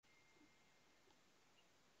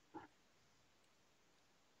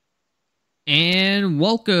And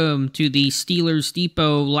welcome to the Steelers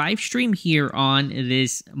Depot live stream here on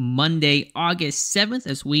this Monday, August 7th,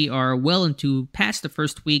 as we are well into past the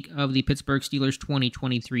first week of the Pittsburgh Steelers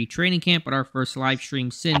 2023 training camp, but our first live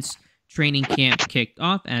stream since training camp kicked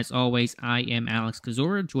off. As always, I am Alex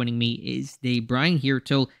Kozora. Joining me is Dave Bryan here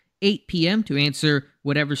till 8 p.m. to answer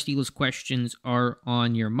whatever Steelers questions are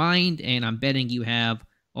on your mind, and I'm betting you have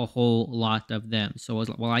a whole lot of them. So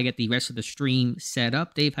while I get the rest of the stream set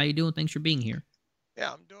up, Dave, how you doing? Thanks for being here.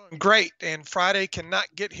 Yeah, I'm doing great, and Friday cannot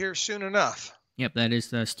get here soon enough. Yep, that is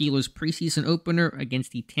the Steelers preseason opener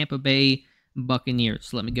against the Tampa Bay Buccaneers.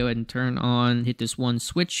 So let me go ahead and hit this one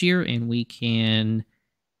switch here, and we can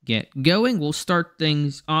get going. We'll start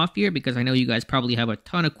things off here because I know you guys probably have a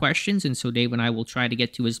ton of questions, and so Dave and I will try to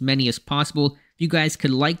get to as many as possible. If you guys could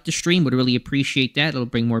like the stream, would really appreciate that. It'll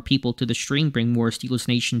bring more people to the stream, bring more Steelers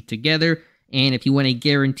Nation together. And if you want a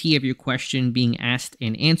guarantee of your question being asked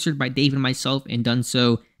and answered by Dave and myself and done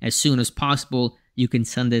so as soon as possible, you can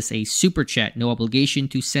send us a super chat. No obligation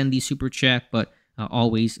to send the super chat, but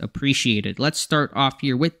always appreciated. Let's start off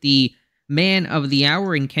here with the man of the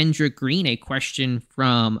hour in Kendrick Green, a question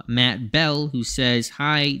from Matt Bell, who says,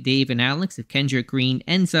 "Hi, Dave and Alex. If Kendrick Green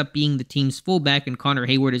ends up being the team's fullback and Connor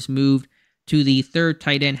Hayward is moved to the third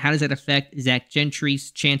tight end, how does that affect Zach Gentry's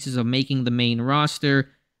chances of making the main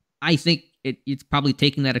roster?" I think it's probably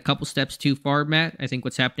taking that a couple steps too far, Matt. I think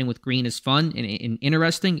what's happening with Green is fun and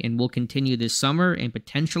interesting and will continue this summer and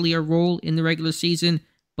potentially a role in the regular season,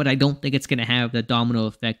 but I don't think it's going to have the domino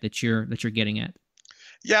effect that you're getting at.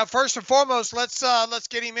 Yeah, first and foremost, let's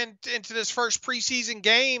get him into this first preseason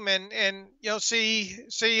game and see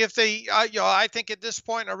if they I think at this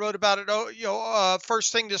point, I wrote about it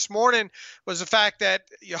first thing this morning, was the fact that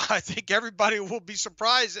I think everybody will be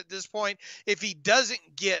surprised at this point if he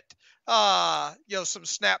doesn't get some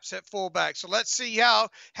snaps at fullback. So let's see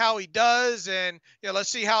how he does, and let's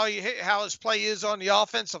see how his play is on the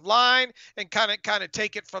offensive line, and kind of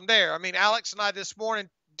take it from there. I mean, Alex and I this morning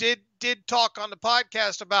did talk on the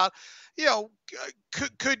podcast about,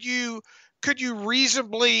 could you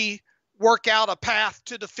reasonably work out a path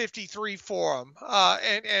to the 53 for him?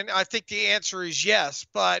 And I think the answer is yes.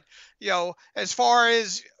 But, as far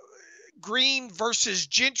as Green versus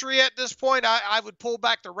Gentry at this point, I would pull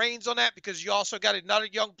back the reins on that, because you also got another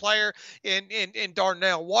young player in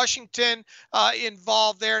Darnell Washington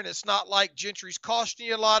involved there, and it's not like Gentry's costing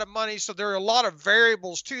you a lot of money, so there are a lot of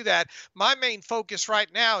variables to that. My main focus right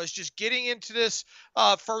now is just getting into this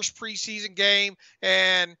first preseason game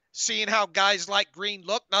and seeing how guys like Green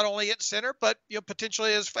look, not only at center, but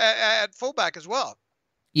potentially at fullback as well.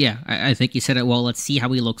 Yeah, I think you said it well. Let's see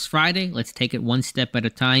how he looks Friday. Let's take it one step at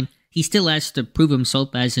a time. He still has to prove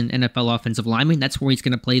himself as an NFL offensive lineman. That's where he's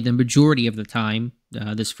going to play the majority of the time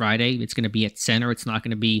this Friday. It's going to be at center. It's not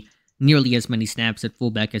going to be nearly as many snaps at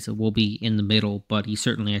fullback as it will be in the middle, but he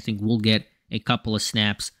certainly, I think, will get a couple of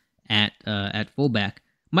snaps at fullback.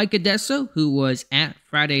 Mike Adesso, who was at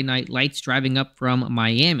Friday Night Lights driving up from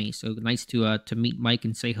Miami. So nice to meet Mike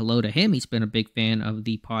and say hello to him. He's been a big fan of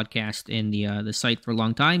the podcast and the site for a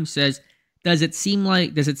long time. Says, Does it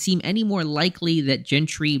seem any more likely that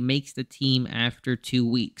Gentry makes the team after 2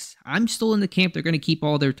 weeks? I'm still in the camp they're going to keep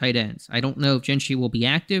all their tight ends. I don't know if Gentry will be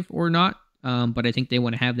active or not, but I think they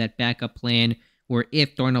want to have that backup plan where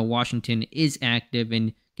if Darnell Washington is active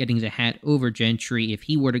and getting the hat over Gentry, if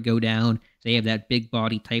he were to go down, they have that big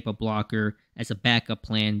body type of blocker as a backup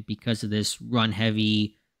plan because of this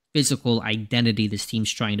run-heavy physical identity this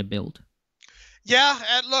team's trying to build. Yeah,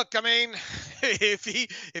 and look, I mean,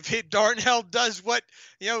 if Darnell does what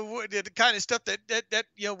the kind of stuff that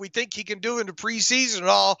we think he can do in the preseason and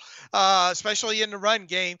all, especially in the run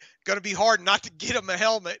game, going to be hard not to get him a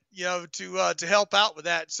helmet, to help out with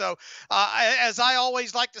that. So, as I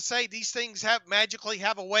always like to say, these things magically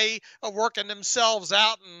have a way of working themselves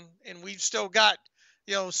out, and we've still got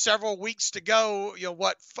several weeks to go.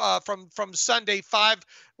 From Sunday,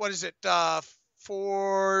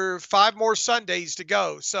 for 5 more Sundays to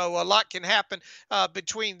go. So a lot can happen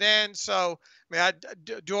between then. So, I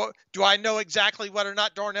mean, do I know exactly whether or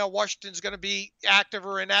not Darnell Washington's going to be active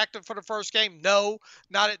or inactive for the first game? No,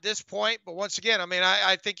 not at this point. But once again, I mean,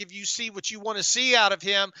 I think if you see what you want to see out of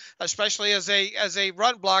him, especially as a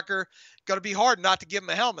run blocker, going to be hard not to give him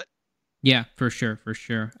a helmet. Yeah, for sure.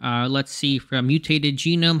 Let's see from Mutated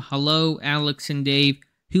Genome. Hello, Alex and Dave.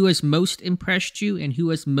 Who has most impressed you and who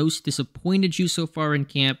has most disappointed you so far in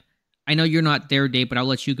camp? I know you're not there, Dave, but I'll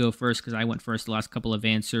let you go first because I went first the last couple of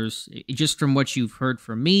answers. Just from what you've heard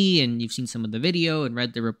from me and you've seen some of the video and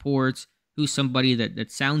read the reports, who's somebody that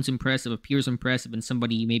sounds impressive, appears impressive, and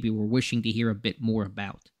somebody maybe we're wishing to hear a bit more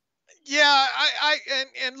about? Yeah,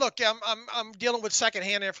 and look, I'm dealing with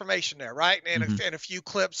secondhand information there, right? Hmm. And a few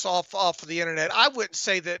clips off of the internet. I wouldn't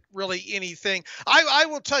say that really anything. I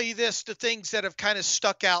will tell you this: the things that have kind of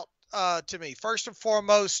stuck out to me. First and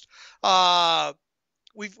foremost, uh,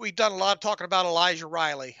 we've done a lot of talking about Elijah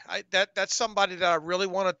Riley. That's somebody that I really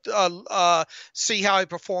want to see how he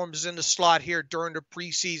performs in the slot here during the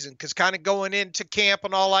preseason. Because kind of going into camp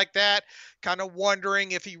and all like that, kind of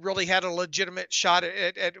wondering if he really had a legitimate shot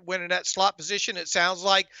at winning that slot position. It sounds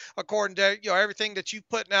like, according to everything that you've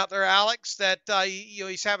putting out there, Alex, that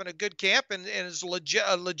he's having a good camp and is a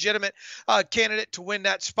legitimate candidate to win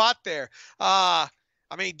that spot there.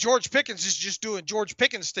 I mean, George Pickens is just doing George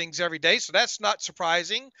Pickens things every day, so that's not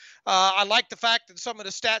surprising. I like the fact that some of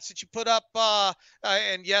the stats that you put up,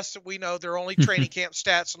 and yes, we know they're only training camp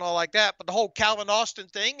stats and all like that, but the whole Calvin Austin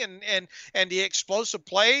thing and the explosive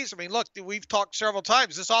plays. I mean, look, we've talked several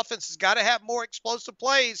times. This offense has got to have more explosive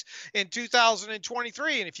plays in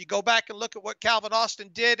 2023. And if you go back and look at what Calvin Austin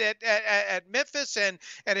did at Memphis and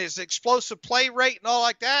his explosive play rate and all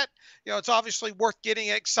like that, it's obviously worth getting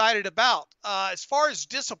excited about. As far as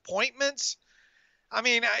disappointments, I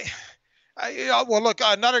mean, well, look,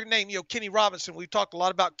 another name, Kenny Robinson. We've talked a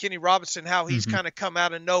lot about Kenny Robinson, how he's Hmm. kind of come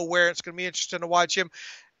out of nowhere. It's going to be interesting to watch him.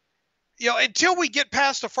 Until we get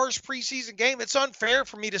past the first preseason game, it's unfair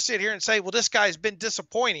for me to sit here and say, well, this guy's been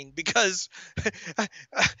disappointing because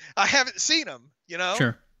I haven't seen him,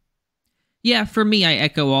 Sure. Yeah, for me, I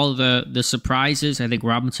echo all the surprises. I think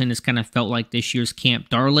Robinson has kind of felt like this year's camp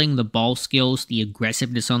darling. The ball skills, the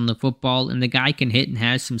aggressiveness on the football, and the guy can hit and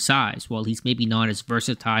has some size. While he's maybe not as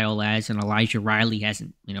versatile as an Elijah Riley,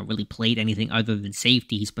 hasn't really played anything other than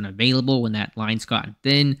safety. He's been available when that line's gotten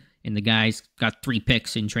thin, and the guy's got 3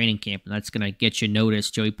 picks in training camp, and that's going to get you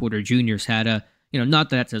noticed. Joey Porter Jr.'s had a not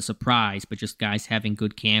that that's a surprise, but just guys having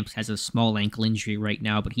good camps. Has a small ankle injury right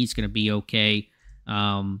now, but he's going to be okay.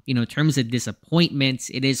 In terms of disappointments,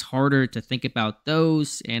 it is harder to think about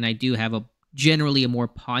those, and I do have generally a more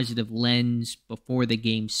positive lens before the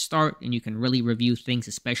games start, and you can really review things,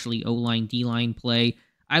 especially O-line, D-line play.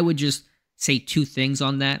 I would just say 2 things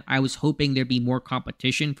on that. I was hoping there'd be more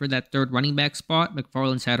competition for that third running back spot.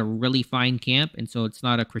 McFarland's had a really fine camp, and so it's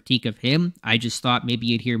not a critique of him. I just thought maybe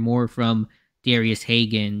you'd hear more from Darius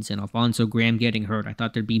Hagans and Alfonso Graham getting hurt. I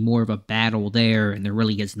thought there'd be more of a battle there, and there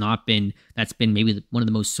really has not been. That's been maybe one of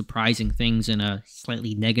the most surprising things in a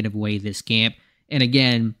slightly negative way this camp. And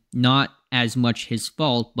again, not as much his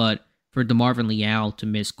fault, but for DeMarvin Leal to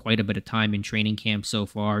miss quite a bit of time in training camp so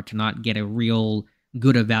far, to not get a real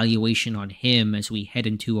good evaluation on him as we head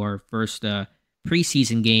into our first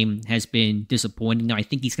preseason game has been disappointing. Now, I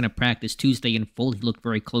think he's going to practice Tuesday in full. He looked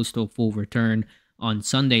very close to a full return on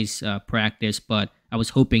Sunday's practice, but I was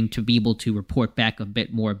hoping to be able to report back a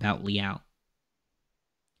bit more about Leal.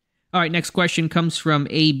 All right, next question comes from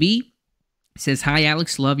AB. It says, hi,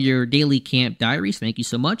 Alex. Love your daily camp diaries. Thank you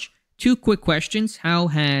so much. 2 quick questions. How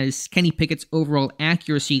has Kenny Pickett's overall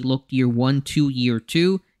accuracy looked year 1 to year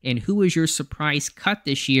 2? And who is your surprise cut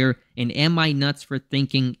this year? And am I nuts for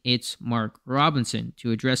thinking it's Mark Robinson?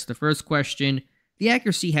 To address the first question, the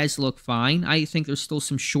accuracy has looked fine. I think there's still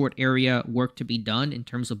some short area work to be done in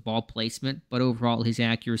terms of ball placement, but overall his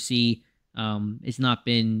accuracy has not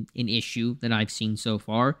been an issue that I've seen so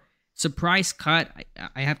far. Surprise cut,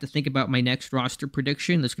 I have to think about my next roster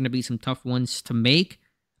prediction. There's going to be some tough ones to make.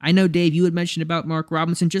 I know, Dave, you had mentioned about Mark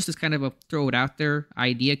Robinson, just as kind of a throw it out there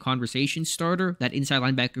idea, conversation starter. That inside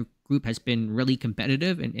linebacker group has been really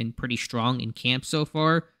competitive and pretty strong in camp so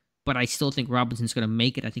far. But I still think Robinson's going to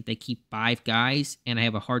make it. I think they keep 5 guys, and I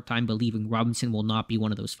have a hard time believing Robinson will not be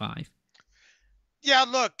one of those 5. Yeah,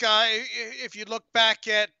 look, if you look back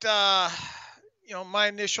at my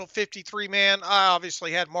initial 53 man, I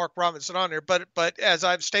obviously had Mark Robinson on there, but as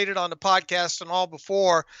I've stated on the podcast and all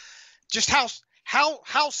before, just how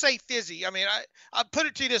safe is he? I mean, I put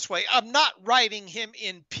it to you this way. I'm not writing him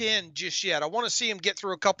in pen just yet. I want to see him get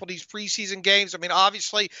through a couple of these preseason games. I mean,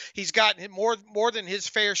 obviously, he's gotten more than his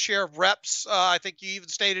fair share of reps. I think you even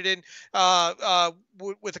stated in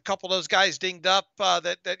with a couple of those guys dinged up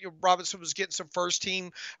that Robinson was getting some first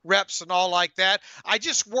team reps and all like that. I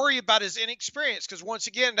just worry about his inexperience because once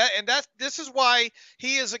again, this is why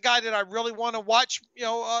he is a guy that I really want to watch,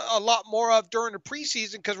 a lot more of during the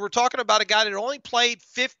preseason, because we're talking about a guy that only played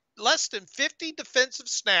less than 50 defensive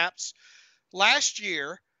snaps last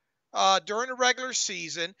year during the regular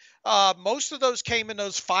season. Most of those came in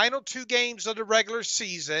those final 2 games of the regular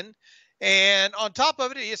season. And on top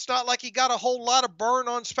of it, it's not like he got a whole lot of burn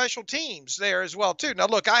on special teams there as well too. Now,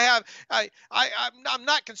 look, I'm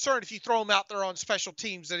not concerned if you throw him out there on special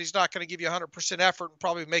teams that he's not going to give you 100% effort and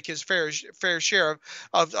probably make his fair share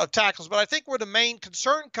of tackles. But I think where the main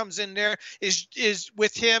concern comes in there is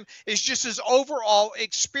with him is just his overall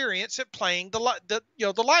experience at playing the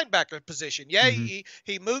linebacker position. Yeah, he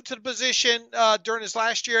moved to the position during his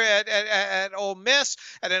last year at Ole Miss,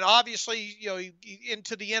 and then obviously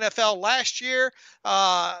into the NFL last year.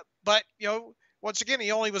 But once again,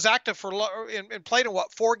 he only was active for and played in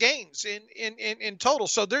 4 games in total.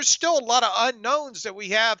 So there's still a lot of unknowns that we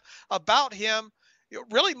have about him,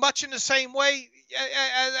 really much in the same way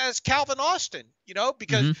as Calvin Austin,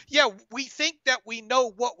 because we think that we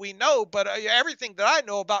know what we know, but everything that I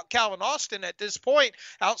know about Calvin Austin at this point,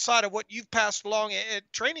 outside of what you've passed along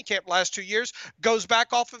at training camp the last 2 years, goes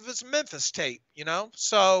back off of his Memphis tape,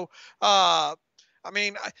 So, I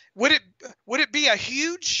mean, would it be a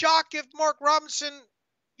huge shock if Mark Robinson,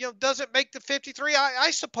 doesn't make the 53?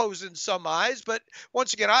 I suppose in some eyes, but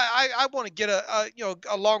once again, I want to get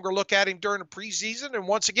a longer look at him during the preseason. And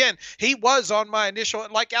once again, he was on my initial,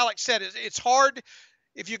 like Alex said, it's hard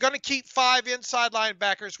if you're going to keep 5 inside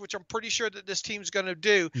linebackers, which I'm pretty sure that this team's going to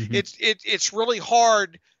do. It's really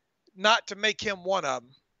hard not to make him one of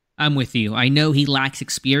them. I'm with you. I know he lacks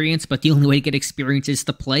experience, but the only way to get experience is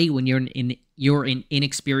to play when you're an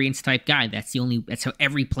inexperienced type guy. That's how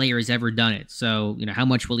every player has ever done it. So, how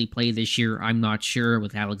much will he play this year? I'm not sure.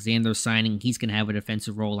 With Alexander signing, he's going to have a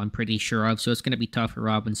defensive role, I'm pretty sure of. So it's going to be tough for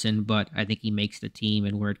Robinson, but I think he makes the team,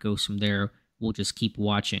 and where it goes from there, we'll just keep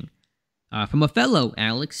watching. From a fellow,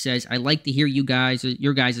 Alex says, I'd like to hear your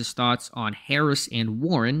guys' thoughts on Harris and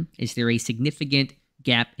Warren. Is there a significant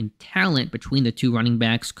gap in talent between the 2 running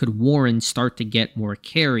backs? Could Warren start to get more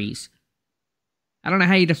carries? I don't know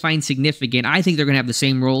how you define significant. I think they're going to have the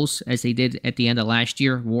same roles as they did at the end of last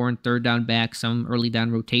year. Warren, third down back, some early down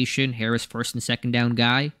rotation. Harris, first and second down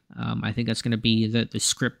guy. I think that's going to be the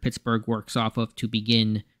script Pittsburgh works off of to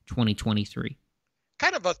begin 2023.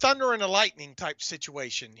 Kind of a thunder and a lightning type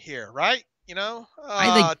situation here, right?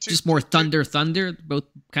 I think just more thunder, both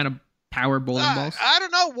kind of power bowling balls. I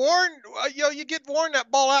don't know, Warren. You get Warren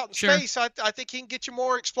that ball out in space. I think he can get you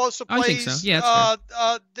more explosive plays. I think so. Yeah,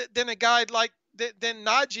 than a guy like than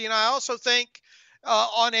Najee. And I also think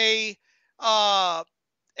on an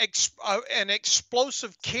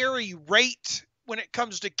explosive carry rate when it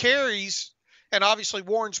comes to carries. And obviously,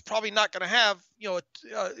 Warren's probably not going to have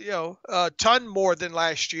a ton more than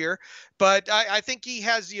last year, but I think he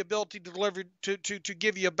has the ability to deliver to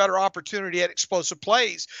give you a better opportunity at explosive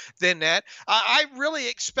plays than that. I really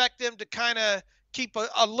expect them to kind of keep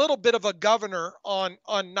a little bit of a governor on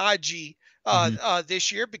Najee this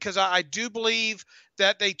year, because I do believe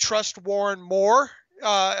that they trust Warren more.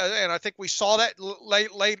 And I think we saw that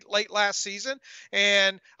late last season.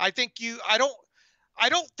 And I think I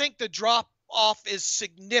don't think the drop off is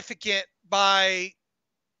significant by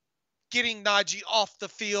getting Najee off the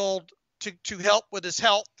field to help with his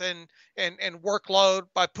health and workload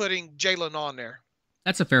by putting Jalen on there.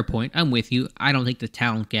 That's a fair point. I'm with you. I don't think the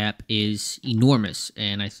talent gap is enormous,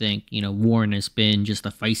 and I think Warren has been just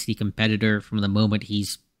a feisty competitor from the moment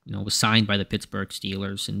he's was signed by the Pittsburgh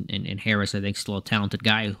Steelers, and Harris, I think, still a talented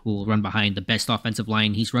guy who will run behind the best offensive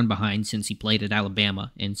line he's run behind since he played at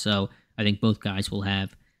Alabama, and so I think both guys will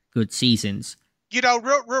have good seasons.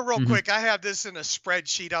 Real quick, I have this in a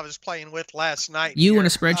spreadsheet I was playing with last night. You in a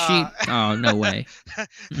spreadsheet? Oh, no way.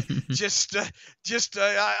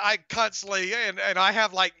 I constantly, and I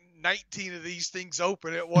have like 19 of these things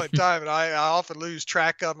open at one time, and I often lose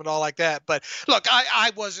track of them and all like that. But look,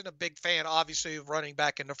 I wasn't a big fan, obviously, of running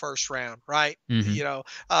back in the first round, right?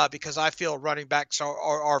 Because I feel running backs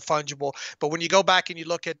are fungible. But when you go back and you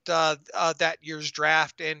look at that year's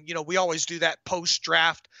draft, and we always do that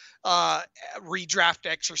post-draft redraft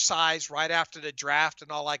exercise right after the draft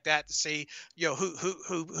and all like that to see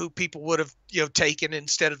who people would have taken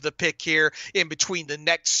instead of the pick here in between the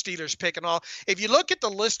next Steelers pick and all. If you look at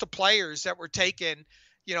the list of players that were taken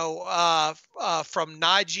from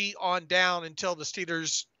Najee on down until the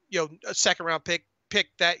Steelers a second round pick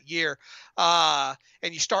that year, and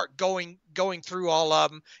you start going through all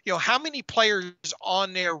of them, how many players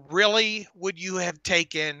on there really would you have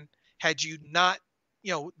taken had you not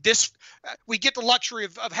we get the luxury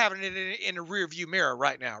of having it in a rear view mirror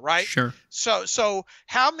right now, right? Sure. So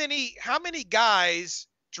how many guys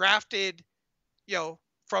drafted,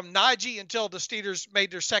 from Najee until the Steelers made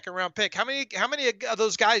their second round pick? How many of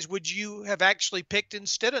those guys would you have actually picked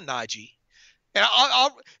instead of Najee? And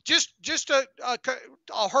I'll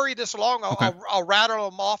I'll hurry this along. Okay. I'll rattle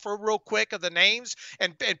them off real quick of the names,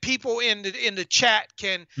 and people in the chat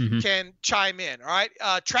can chime in. All right,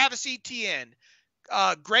 Travis Etienne,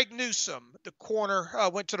 Greg Newsome, the corner,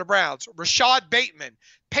 went to the Browns. Rashad Bateman,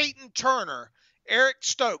 Peyton Turner, Eric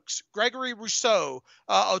Stokes, Gregory Rousseau,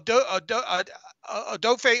 Odofe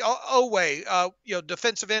Owe,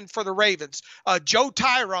 defensive end for the Ravens. Joe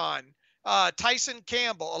Tyron, Tyson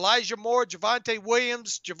Campbell, Elijah Moore, Javonte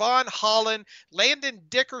Williams, Javon Holland, Landon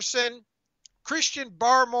Dickerson, Christian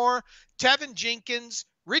Barmore, Tevin Jenkins,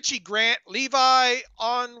 Richie Grant, Levi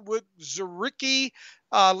Onwuzurike,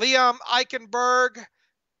 Liam Eichenberg,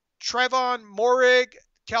 Trevon Morig,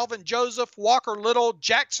 Calvin Joseph, Walker Little,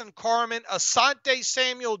 Jackson Carman, Asante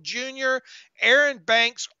Samuel Jr., Aaron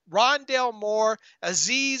Banks, Rondell Moore,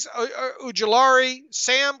 Aziz Ujulari,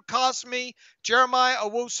 Sam Cosme, Jeremiah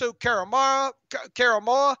Owusu Karamoa,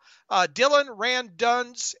 Dylan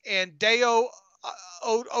Randuns, and Deo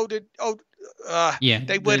the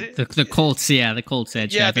Colts. Yeah, the Colts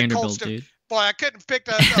had Chad Vanderbilt, dude. Boy, I couldn't pick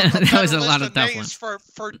a that was a lot of tough names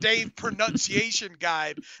for Dave pronunciation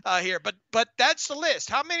guide here, but that's the list.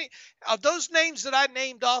 How many of those names that I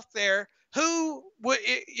named off there? Who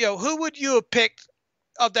would you have picked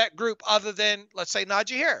of that group other than, let's say,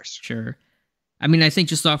 Najee Harris? Sure. I mean, I think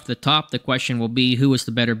just off the top, the question will be who was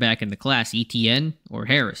the better back in the class, Etienne or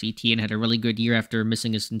Harris? Etienne had a really good year after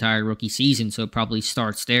missing his entire rookie season, so it probably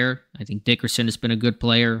starts there. I think Dickerson has been a good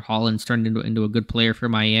player. Holland's turned into a good player for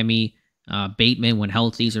Miami. Bateman, when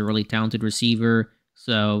healthy, is a really talented receiver.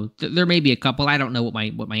 So there may be a couple. I don't know what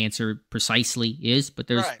my answer precisely is, but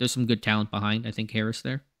there's some good talent behind, I think, Harris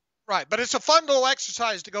there. Right, but it's a fun little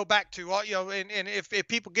exercise to go back to. And if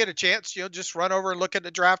people get a chance, just run over and look at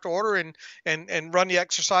the draft order and run the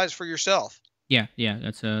exercise for yourself. Yeah,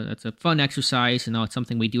 that's a fun exercise, and it's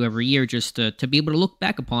something we do every year just to be able to look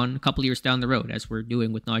back upon a couple years down the road, as we're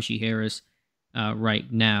doing with Najee Harris right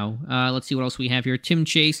now. Let's see what else we have here. Tim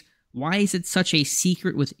Chase. Why is it such a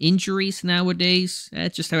secret with injuries nowadays?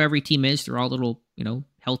 That's just how every team is. They're all a little,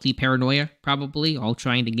 healthy paranoia, probably, all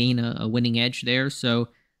trying to gain a winning edge there. So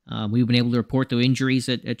we've been able to report the injuries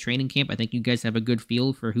at training camp. I think you guys have a good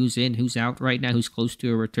feel for who's in, who's out right now, who's close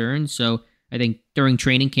to a return. So I think during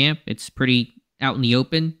training camp, it's pretty out in the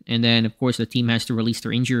open. And then, of course, the team has to release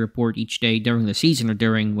their injury report each day during the season or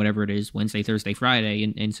during whatever it is, Wednesday, Thursday,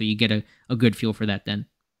 Friday. And so you get a good feel for that then.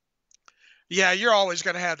 Yeah, you're always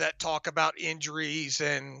going to have that talk about injuries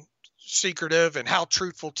and secretive and how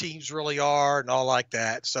truthful teams really are and all like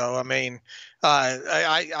that. So, I mean,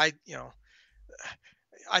 I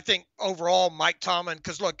think overall Mike Tomlin,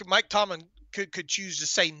 because look, Mike Tomlin could choose to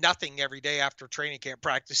say nothing every day after training camp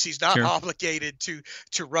practice. He's not obligated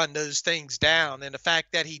to run those things down. And the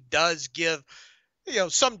fact that he does give,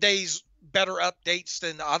 some days better updates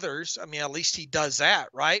than others. I mean, at least he does that,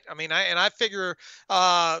 right? I mean, I figure,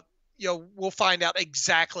 we'll find out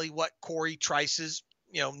exactly what Corey Trice's,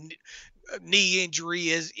 knee injury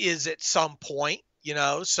is at some point,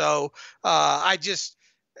 So I just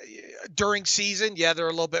during season, they're a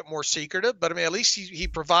little bit more secretive, but I mean, at least he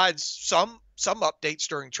provides some updates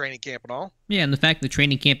during training camp and all. Yeah, and the fact that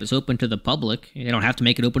training camp is open to the public, they don't have to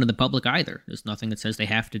make it open to the public either. There's nothing that says they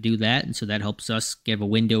have to do that, and so that helps us give a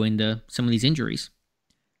window into some of these injuries.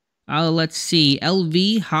 Let's see.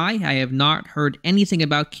 LV, hi. I have not heard anything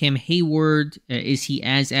about Cam Hayward. Is he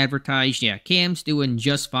as advertised? Yeah, Cam's doing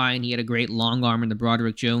just fine. He had a great long arm in the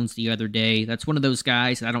Broderick Jones the other day. That's one of those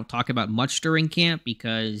guys that I don't talk about much during camp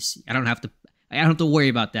because I don't have to worry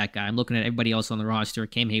about that guy. I'm looking at everybody else on the roster.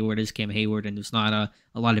 Cam Hayward is Cam Hayward, and there's not a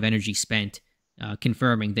lot of energy spent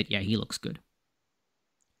confirming that, he looks good.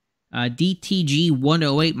 DTG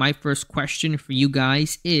 108, my first question for you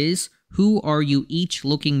guys is, who are you each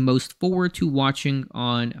looking most forward to watching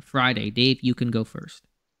on Friday? Dave, you can go first.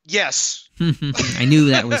 Yes. I knew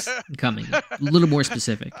that was coming. A little more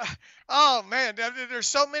specific. Oh, man, there's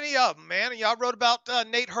so many of them, man. Y'all wrote about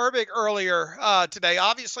Nate Herbig earlier today.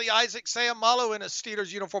 Obviously, Isaac Seumalo in a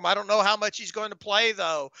Steelers uniform. I don't know how much he's going to play,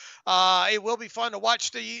 though. It will be fun to watch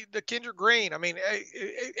the Kendrick Green. I mean,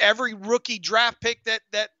 every rookie draft pick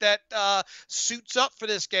that suits up for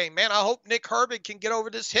this game, man. I hope Nick Herbig can get over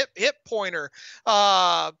this hip pointer.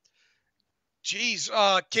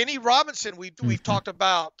 Kenny Robinson, we've talked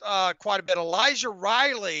about quite a bit. Elijah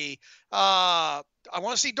Riley, I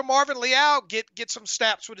want to see DeMarvin Leal get some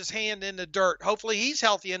snaps with his hand in the dirt. Hopefully he's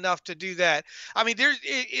healthy enough to do that. I mean,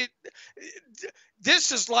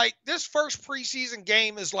 this is like, this first preseason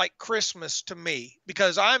game is like Christmas to me,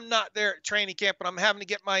 because I'm not there at training camp and I'm having to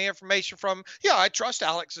get my information from, I trust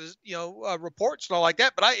Alex's, reports and all like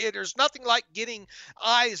that, but there's nothing like getting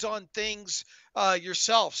eyes on things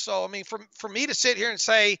yourself. So, I mean, for me to sit here and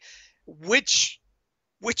say which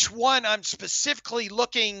one I'm specifically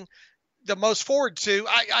looking the most forward to,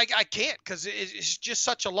 I can't, because it's just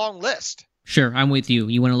such a long list. Sure, I'm with you.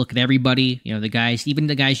 You want to look at everybody, the guys, even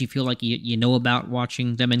the guys you feel like you know about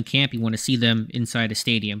watching them in camp. You want to see them inside a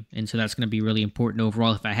stadium, and so that's going to be really important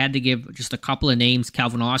overall. If I had to give just a couple of names,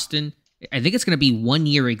 Calvin Austin, I think it's going to be 1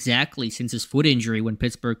 year exactly since his foot injury when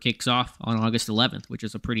Pittsburgh kicks off on August 11th, which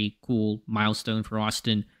is a pretty cool milestone for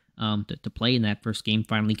Austin to play in that first game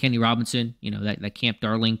finally. Kenny Robinson, that camp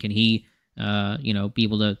darling, can he, be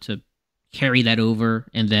able to carry that over?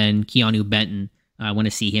 And then Keanu Benton, I want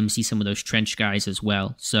to see some of those trench guys as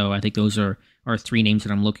well. So I think those are 3 names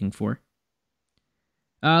that I'm looking for.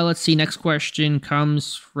 Let's see. Next question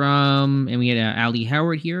comes from, and we had Ali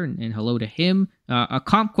Howard here, and hello to him. A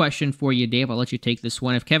comp question for you, Dave. I'll let you take this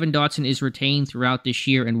one. If Kevin Dotson is retained throughout this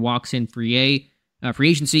year and walks in free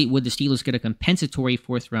agency, would the Steelers get a compensatory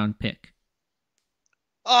 4th-round pick?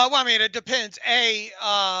 Well, I mean, it depends.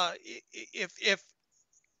 If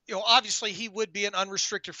obviously he would be an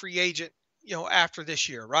unrestricted free agent, after this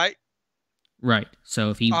year, right? Right. So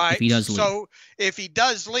if he does leave. So if he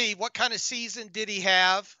does leave, what kind of season did he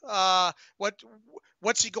have?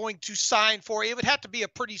 What's he going to sign for? It would have to be a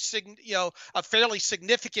pretty a fairly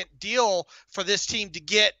significant deal for this team to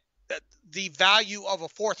get the value of a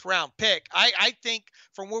 4th-round pick. I think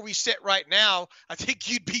from where we sit right now, I think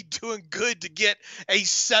you'd be doing good to get a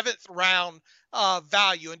 7th-round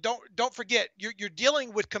value. And don't forget, you're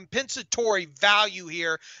dealing with compensatory value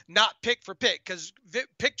here, not pick for pick, because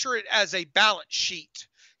picture it as a balance sheet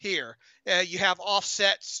here. You have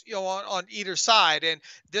offsets, on either side, and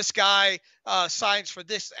this guy signs for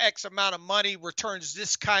this X amount of money, returns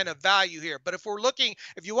this kind of value here. But if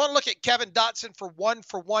you want to look at Kevin Dotson for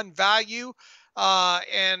one value,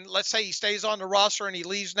 and let's say he stays on the roster and he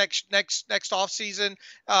leaves next offseason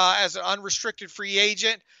as an unrestricted free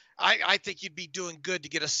agent, I think you'd be doing good to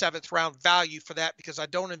get a 7th-round value for that, because I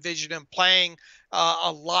don't envision him playing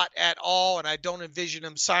a lot at all, and I don't envision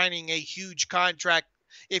him signing a huge contract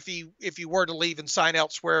if he were to leave and sign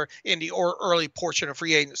elsewhere in the early portion of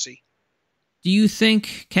free agency. Do you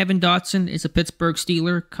think Kevin Dotson is a Pittsburgh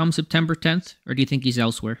Steeler come September 10th, or do you think he's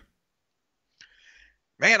elsewhere?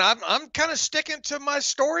 Man, I'm kind of sticking to my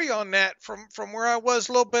story on that from where I was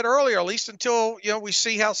a little bit earlier, at least until we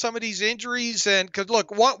see how some of these injuries, and because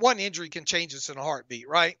look, one injury can change us in a heartbeat,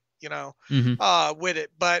 right? With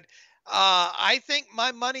it, but I think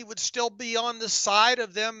my money would still be on the side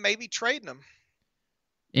of them maybe trading him.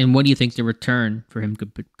 And what do you think the return for him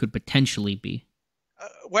could potentially be?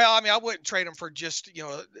 Well, I mean, I wouldn't trade him for just, if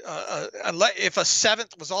a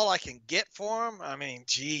 7th was all I can get for him. I mean,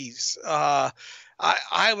 geez,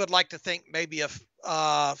 I would like to think maybe a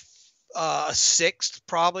 6th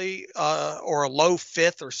probably, or a low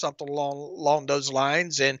 5th or something along those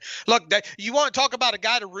lines. And look, you want to talk about a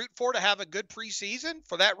guy to root for to have a good preseason?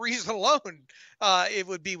 For that reason alone, it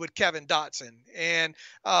would be with Kevin Dotson. And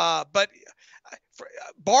but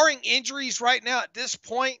barring injuries right now at this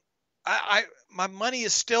point, my money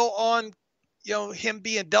is still on, him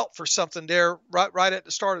being dealt for something there right at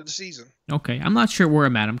the start of the season. Okay. I'm not sure where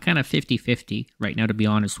I'm at. I'm kind of 50-50 right now, to be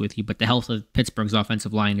honest with you, but the health of Pittsburgh's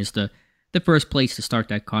offensive line is the first place to start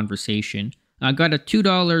that conversation. I got a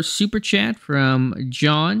 $2 super chat from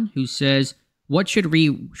John, who says, what should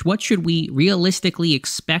we realistically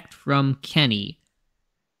expect from Kenny?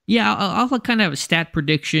 Yeah, I'll have kind of a stat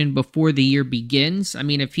prediction before the year begins. I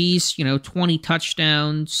mean, if he's, 20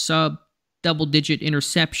 touchdowns, sub double-digit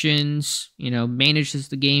interceptions, manages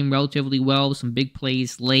the game relatively well with some big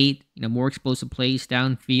plays late, more explosive plays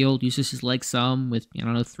downfield, uses his legs some with,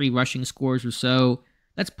 3 rushing scores or so.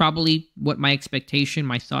 That's probably what my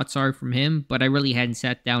thoughts are from him, but I really hadn't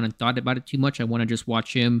sat down and thought about it too much. I want to just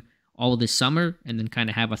watch him all this summer and then kind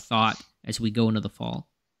of have a thought as we go into the fall.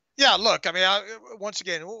 Yeah, look, I mean, once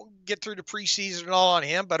again, we'll get through the preseason and all on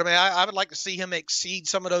him, but I mean, I would like to see him exceed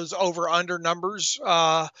some of those over-under numbers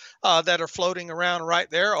that are floating around right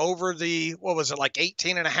there over the,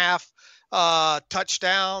 18 and a half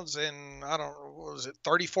touchdowns and,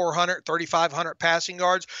 3,400, 3,500 passing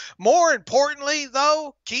yards. More importantly,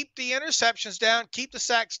 though, keep the interceptions down, keep the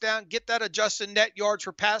sacks down, get that adjusted net yards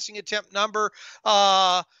per passing attempt number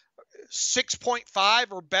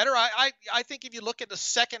 6.5 or better. I think if you look at the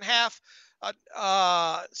second half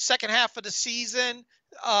second half of the season,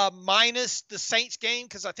 minus the Saints game,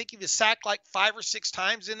 because I think he was sacked like 5 or 6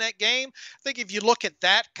 times in that game. I think if you look at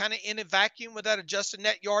that kind of in a vacuum with that adjusted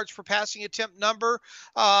net yards per passing attempt number,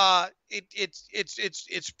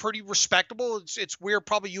 it's pretty respectable. It's where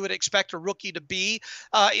probably you would expect a rookie to be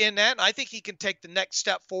in that. And I think he can take the next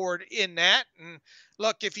step forward in that. And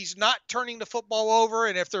look, if he's not turning the football over,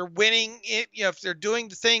 and if they're winning it, if they're doing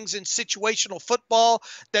the things in situational football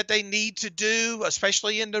that they need to do,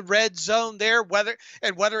 especially in the red zone there, whether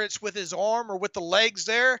it's with his arm or with the legs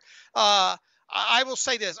there, I will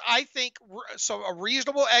say this. I think a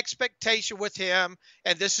reasonable expectation with him,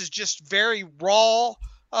 and this is just very raw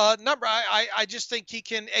number. I just think he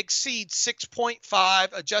can exceed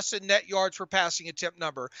 6.5 adjusted net yards per passing attempt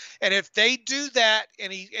number. And if they do that,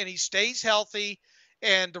 and he stays healthy,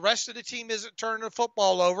 and the rest of the team isn't turning the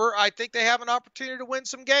football over, I think they have an opportunity to win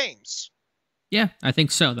some games. Yeah, I think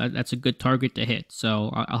so. That's a good target to hit. So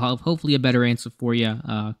I'll have hopefully a better answer for you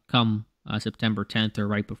come September 10th or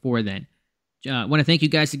right before then. I want to thank you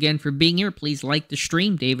guys again for being here. Please like the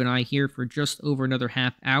stream. Dave and I here for just over another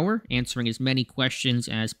half hour, answering as many questions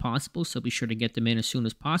as possible, so be sure to get them in as soon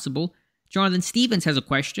as possible. Jonathan Stevens has a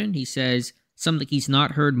question. He says, something he's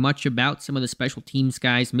not heard much about, some of the special teams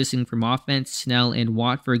guys missing from offense, Snell and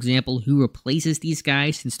Watt, for example. Who replaces these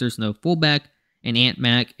guys since there's no fullback, and Ant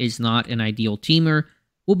Mac is not an ideal teamer?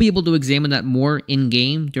 We'll be able to examine that more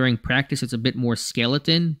in-game. During practice, it's a bit more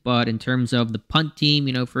skeleton, but in terms of the punt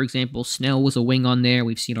team, for example, Snell was a wing on there.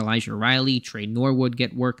 We've seen Elijah Riley, Trey Norwood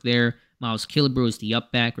get work there. Miles Killebrew is the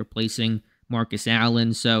up back, replacing Marcus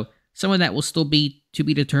Allen. So some of that will still be to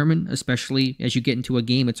be determined, especially as you get into a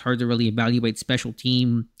game. It's hard to really evaluate special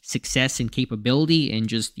team success and capability, and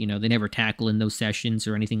just, they never tackle in those sessions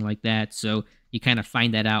or anything like that. So you kind of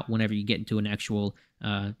find that out whenever you get into an actual,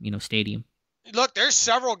 stadium. Look, there's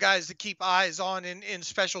several guys to keep eyes on in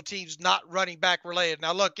special teams, not running back related.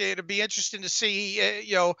 Now, look, it'll be interesting to see,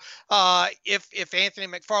 if Anthony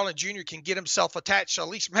McFarland Jr. can get himself attached to at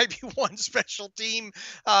least maybe one special team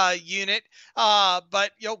unit.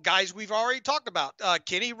 But guys we've already talked about,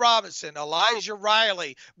 Kenny Robinson, Elijah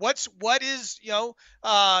Riley. What is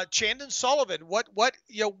Chandon Sullivan? What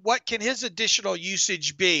can his additional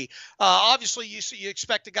usage be? Obviously, you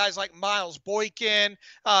expect the guys like Miles Boykin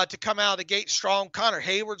to come out of the gate strong. Connor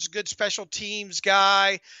Hayward's a good special teams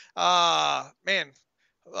guy. Who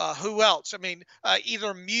else? I mean,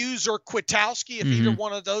 either Muse or Kwiatkowski, if either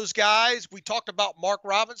one of those guys. We talked about Mark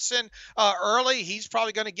Robinson early. He's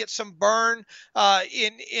probably going to get some burn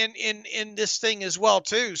in this thing as well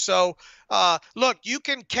too. So look, you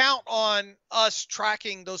can count on us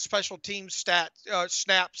tracking those special team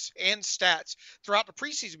snaps and stats throughout the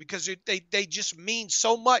preseason, because they just mean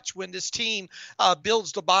so much when this team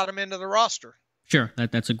builds the bottom end of the roster. Sure,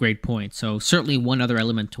 that's a great point. So certainly one other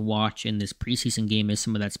element to watch in this preseason game is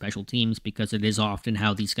some of that special teams, because it is often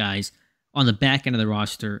how these guys on the back end of the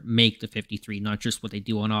roster make the 53, not just what they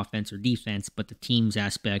do on offense or defense, but the team's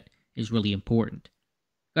aspect is really important.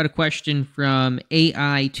 Got a question from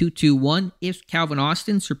AI221. If Calvin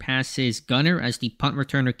Austin surpasses Gunner as the punt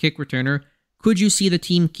returner, kick returner, could you see the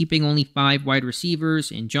team keeping only 5 wide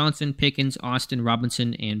receivers in Johnson, Pickens, Austin,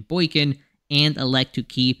 Robinson, and Boykin, and elect to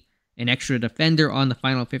keep an extra defender on the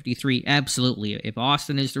final 53? Absolutely. If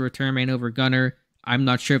Austin is the return man over Gunner, I'm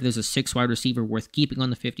not sure if there's a 6 wide receiver worth keeping on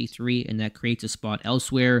the 53, and that creates a spot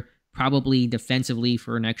elsewhere, probably defensively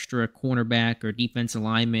for an extra cornerback or defensive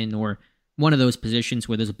lineman, or one of those positions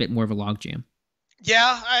where there's a bit more of a logjam.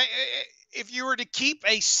 Yeah, if you were to keep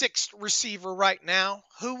a 6th receiver right now,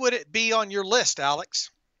 who would it be on your list, Alex?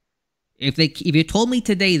 If you told me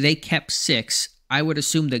today they kept 6, I would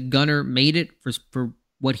assume that Gunner made it for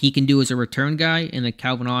what he can do as a return guy, and that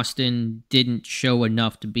Calvin Austin didn't show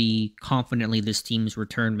enough to be confidently this team's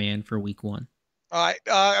return man for week 1. All right.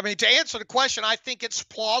 To answer the question, I think it's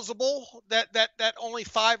plausible that only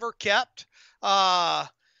 5 are kept.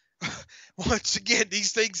 Once again,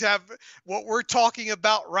 these things have what we're talking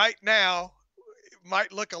about right now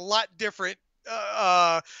might look a lot different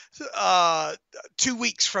 2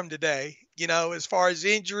 weeks from today, as far as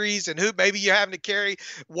injuries and who maybe you're having to carry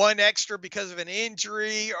one extra because of an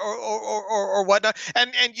injury or whatnot.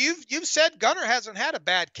 And you've said Gunner hasn't had a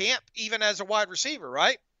bad camp even as a wide receiver,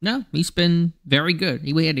 right? No, he's been very good.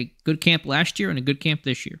 He had a good camp last year and a good camp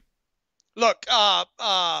this year. Look,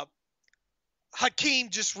 Hakeem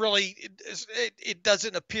just really, it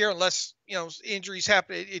doesn't appear, unless, injuries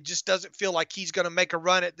happen, it just doesn't feel like he's going to make a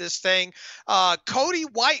run at this thing. Cody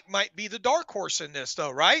White might be the dark horse in this, though,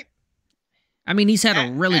 right? I mean, he's had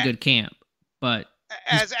a really good camp, but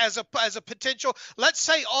as a potential. Let's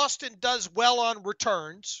say Austin does well on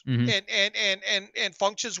returns and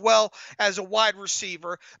functions well as a wide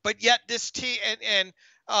receiver, but yet this team and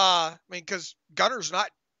I mean, because Gunner's not.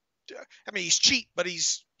 I mean, he's cheap, but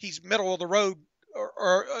he's middle of the road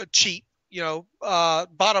or cheap.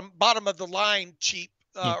 Bottom of the line cheap.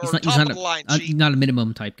 Or top of the line cheap. Not a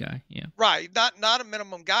minimum type guy. Yeah. Right. Not a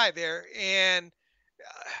minimum guy there, and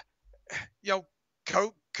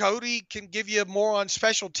Cody can give you more on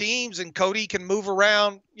special teams, and Cody can move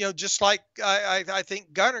around, just like I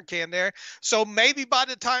think Gunner can there. So maybe by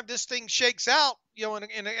the time this thing shakes out,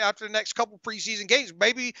 after the next couple preseason games,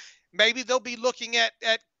 maybe they'll be looking at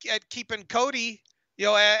keeping Cody,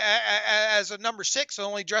 as a number 6,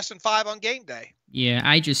 only dressing 5 on game day. Yeah,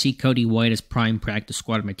 I just see Cody White as prime practice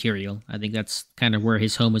squad material. I think that's kind of where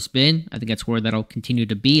his home has been. I think that's where that'll continue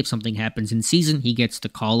to be. If something happens in season, he gets to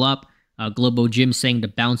call up. Globo Jim saying to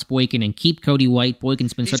bounce Boykin and keep Cody White.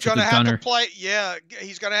 Boykin's been such a good gunner.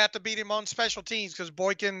 He's going to have to beat him on special teams because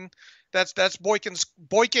Boykin, that's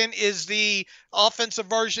Boykin is the offensive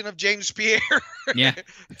version of James Pierre. Yeah,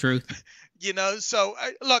 truth. So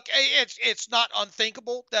look, it's not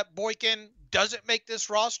unthinkable that Boykin doesn't make this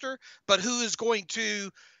roster, but who's going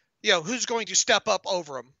to step up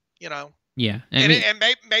over him? Yeah, and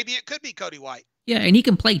maybe it could be Cody White. Yeah, and he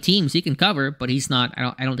can play teams, he can cover, but he's not.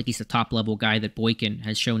 I don't think he's the top level guy that Boykin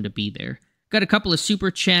has shown to be there. Got a couple of super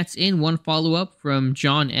chats in. One follow up from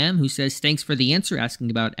John M, who says thanks for the answer, asking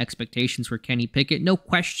about expectations for Kenny Pickett. No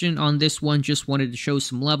question on this one. Just wanted to show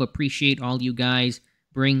some love. Appreciate all you guys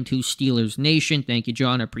bring to Steelers Nation. Thank you,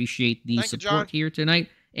 John. Appreciate the support here tonight.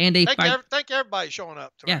 And thank everybody showing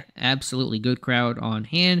up tonight. Yeah, absolutely. Good crowd on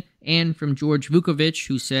hand. And from George Vukovic,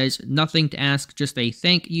 who says, nothing to ask, just a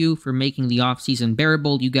thank you for making the offseason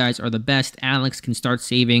bearable. You guys are the best. Alex can start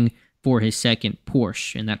saving for his second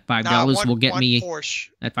Porsche. And that $5 will get me... Porsche.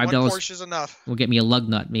 That $5 Porsche is enough. Will get me a lug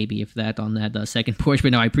nut, maybe, if that on that second Porsche.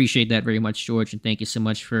 But no, I appreciate that very much, George. And thank you so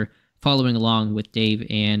much for following along with Dave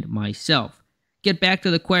and myself. Get back to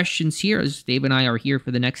the questions here, as Dave and I are here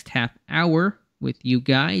for the next half hour with you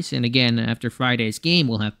guys. And again, after Friday's game,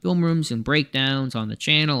 we'll have film rooms and breakdowns on the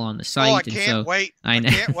channel, on the site. I can't wait. I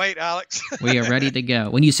can't wait, Alex. We are ready to go.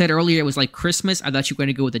 When you said earlier it was like Christmas, I thought you were going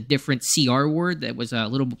to go with a different CR word that was a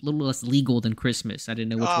little less legal than Christmas. I didn't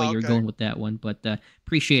know which way you were going with that one, but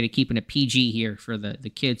appreciate it keeping it PG here for the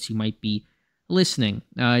kids who might be listening.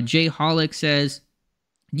 Jay Hollick says,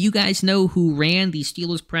 do you guys know who ran the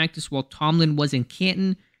Steelers practice while Tomlin was in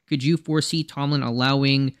Canton? Could you foresee Tomlin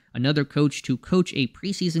allowing another coach to coach a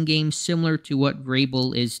preseason game similar to what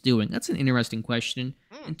Vrabel is doing? That's an interesting question.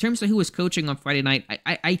 In terms of who was coaching on Friday night,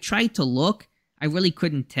 I tried to look. I really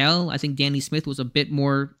couldn't tell. I think Danny Smith was a bit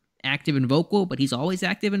more active and vocal, but he's always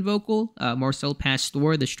active and vocal. Marcel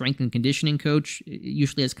Pastor, the strength and conditioning coach,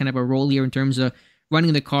 usually has kind of a role here in terms of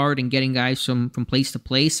running the card and getting guys from place to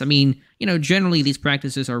place. I mean, generally these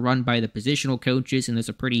practices are run by the positional coaches, and there's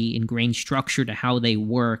a pretty ingrained structure to how they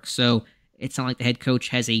work. So it's not like the head coach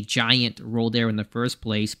has a giant role there in the first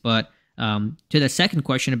place. But to the second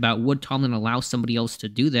question about would Tomlin allow somebody else to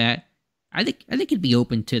do that, I think he'd be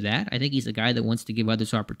open to that. I think he's a guy that wants to give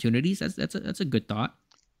others opportunities. That's a good thought.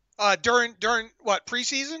 During what,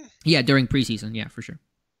 preseason? Yeah, during preseason. Yeah, for sure.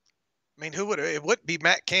 I mean, it wouldn't be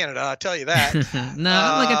Matt Canada, I'll tell you that. No,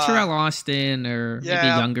 like a Terrell Austin or maybe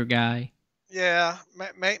a younger guy. Yeah,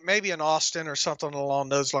 maybe an Austin or something along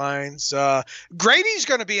those lines. Grady's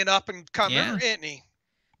going to be an up-and-comer, isn't he?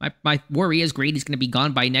 My worry is Grady's going to be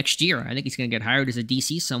gone by next year. I think he's going to get hired as a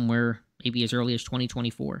DC somewhere, maybe as early as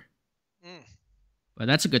 2024. But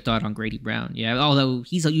that's a good thought on Grady Brown. Yeah, although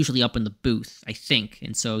he's usually up in the booth, I think,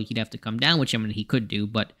 and so he'd have to come down, which he could do,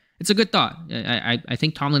 but it's a good thought. I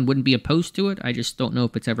think Tomlin wouldn't be opposed to it. I just don't know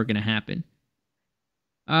if it's ever going to happen.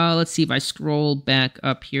 Let's see if I scroll back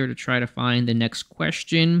up here to try to find the next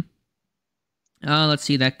question. Let's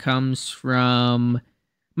see, that comes from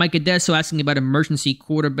Mike Adesso asking about emergency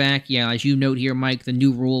quarterback. Yeah, as you note here, Mike, the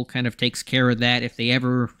new rule kind of takes care of that. If they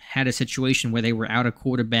ever had a situation where they were out of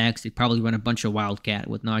quarterbacks, they'd probably run a bunch of Wildcat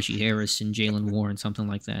with Najee Harris and Jalen Warren, something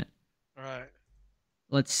like that. All right.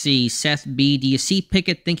 Let's see, Seth B. Do you see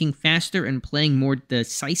Pickett thinking faster and playing more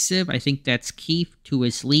decisive? I think that's key to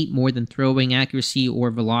his leap more than throwing accuracy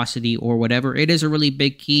or velocity or whatever. It is a really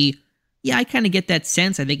big key. Yeah, I kind of get that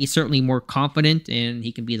sense. I think he's certainly more confident and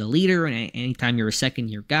he can be the leader. And anytime you're a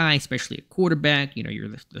second-year guy, especially a quarterback, you're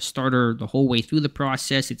the starter the whole way through the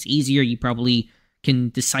process. It's easier. You probably can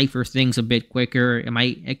decipher things a bit quicker. Can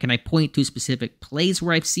I point to specific plays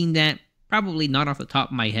where I've seen that? Probably not off the top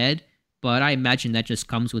of my head. But I imagine that just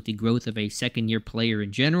comes with the growth of a second-year player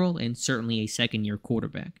in general, and certainly a second-year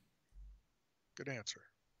quarterback. Good answer.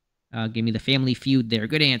 Give me the Family Feud there.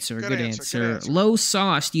 Good answer. Good answer. Low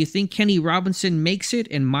Sauce. Do you think Kenny Robinson makes it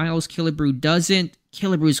and Miles Killebrew doesn't?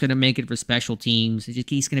 Killebrew's going to make it for special teams.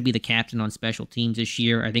 He's going to be the captain on special teams this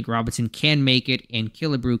year. I think Robinson can make it and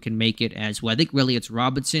Killebrew can make it as well. I think really it's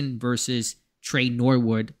Robinson versus Trey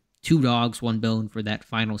Norwood. 2 dogs, 1 bone for that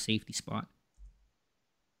final safety spot.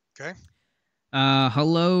 Okay.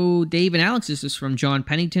 Hello, Dave and Alex. This is from John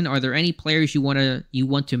Pennington. Are there any players you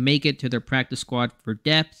want to make it to their practice squad for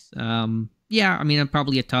depth? Yeah, I mean,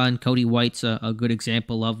 probably a ton. Cody White's a good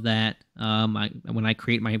example of that. When I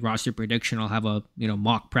create my roster prediction, I'll have a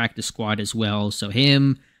mock practice squad as well. So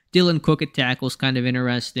him, Dylan Cook at tackle's kind of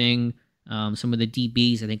interesting. Some of the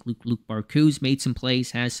DBs, I think Luke Barcoo's made some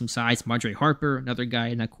plays, has some size. Madre Harper, another guy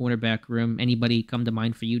in that cornerback room. Anybody come to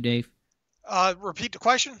mind for you, Dave? Repeat the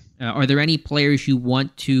question. Are there any players you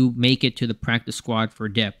want to make it to the practice squad for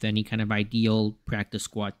depth? Any kind of ideal practice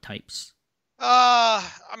squad types?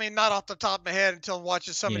 I mean, not off the top of my head until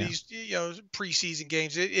watching some of these, preseason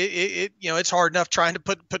games. It's hard enough trying to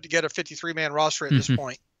put together a 53-man roster at this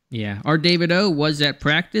point. Yeah, our David O was at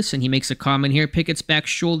practice, and he makes a comment here. Pickett's back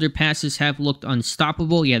shoulder passes have looked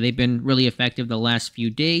unstoppable. Yeah, they've been really effective the last few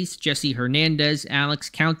days. Jesse Hernandez, Alex,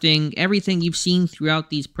 counting everything you've seen throughout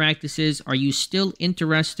these practices, are you still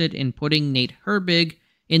interested in putting Nate Herbig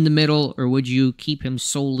in the middle, or would you keep him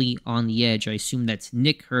solely on the edge? I assume that's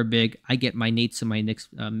Nick Herbig. I get my Nates and my Nicks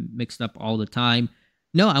mixed up all the time.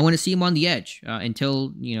 No, I want to see him on the edge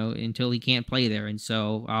until he can't play there, and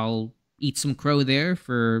so I'll eat some crow there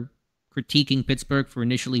for critiquing Pittsburgh for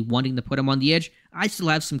initially wanting to put him on the edge. I still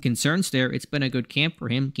have some concerns there. It's been a good camp for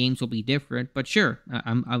him. Games will be different, but sure,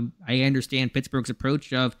 I understand Pittsburgh's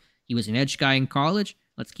approach of he was an edge guy in college.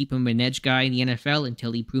 Let's keep him an edge guy in the NFL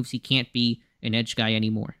until he proves he can't be an edge guy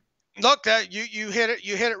anymore. Look, you hit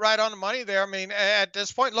it right on the money there. I mean, at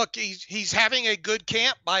this point, look, he's having a good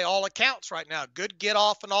camp by all accounts right now. Good get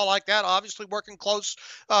off and all like that. Obviously, working close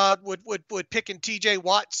would picking T.J.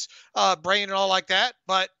 Watt's brain and all like that.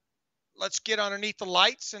 But let's get underneath the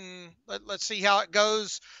lights and let's see how it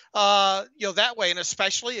goes. That way, and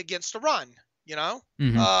especially against the run.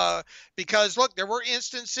 Because look, there were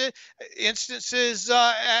instances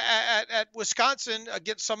at Wisconsin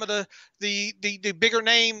against some of the bigger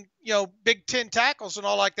name, Big Ten tackles and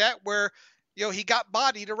all like that, where, he got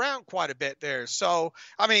bodied around quite a bit there. So,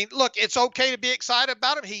 I mean, look, it's okay to be excited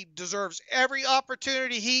about him. He deserves every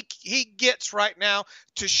opportunity he gets right now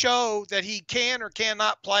to show that he can or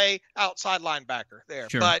cannot play outside linebacker there.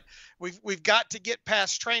 Sure. But we've got to get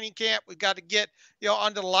past training camp. We've got to get,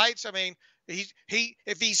 under the lights. I mean,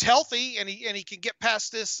 if he's healthy and he can get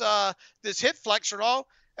past this hip flexor and all,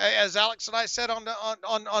 as Alex and I said on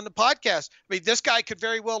the podcast, I mean, this guy could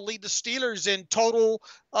very well lead the Steelers in total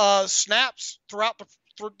snaps throughout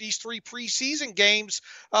these 3 preseason games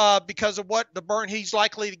because of what the burn he's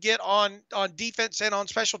likely to get on defense and on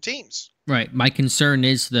special teams. Right. My concern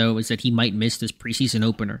is that he might miss this preseason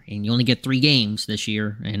opener, and you only get 3 games this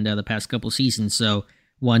year and the past couple seasons, so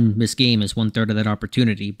one missed game is 1/3 of that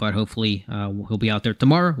opportunity, but hopefully he'll be out there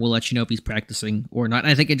tomorrow. We'll let you know if he's practicing or not.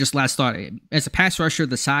 And I think just last thought, as a pass rusher,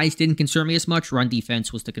 the size didn't concern me as much. Run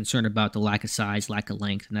defense was the concern about the lack of size, lack of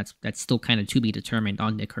length, and that's still kind of to be determined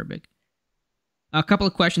on Nick Herbig. A couple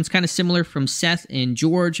of questions kind of similar from Seth and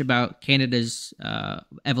George about Canada's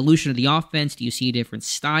evolution of the offense. Do you see a different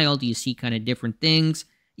style? Do you see kind of different things?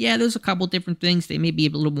 Yeah, there's a couple different things. They may be a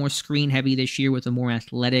little more screen heavy this year with a more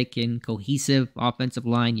athletic and cohesive offensive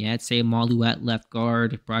line. Yeah, I'd say Malu at left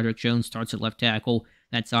guard. If Broderick Jones starts at left tackle,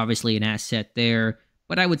 that's obviously an asset there.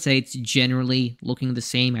 But I would say it's generally looking the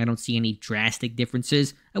same. I don't see any drastic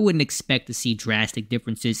differences. I wouldn't expect to see drastic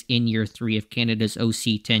differences in year 3 of Canada's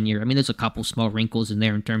OC tenure. I mean, there's a couple small wrinkles in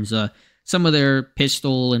there in terms of some of their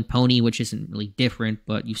pistol and pony, which isn't really different,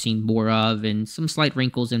 but you've seen more of, and some slight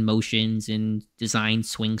wrinkles in motions and design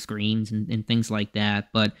swing screens and things like that.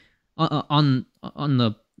 But on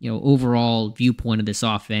the overall viewpoint of this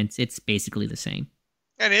offense, it's basically the same.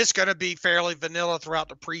 And it's going to be fairly vanilla throughout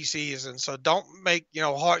the preseason. So don't make,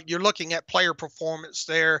 hard. You're looking at player performance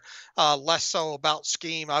there, less so about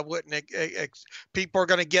scheme. I wouldn't, people are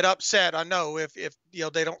going to get upset. I know if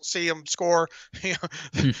they don't see them score,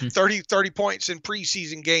 30 points in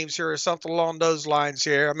preseason games here or something along those lines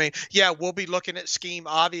here. I mean, yeah, we'll be looking at scheme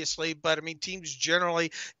obviously, but I mean, teams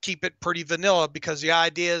generally keep it pretty vanilla because the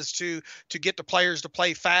idea is to get the players to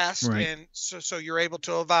play fast. Right. And so you're able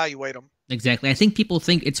to evaluate them. Exactly. I think people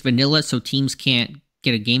think it's vanilla so teams can't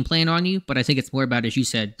get a game plan on you, but I think it's more about, as you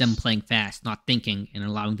said, them playing fast, not thinking, and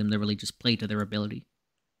allowing them to really just play to their ability.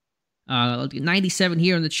 97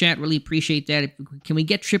 here in the chat. Really appreciate that. Can we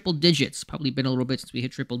get triple digits? Probably been a little bit since we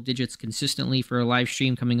hit triple digits consistently for a live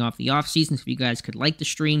stream coming off the off season. So if you guys could like the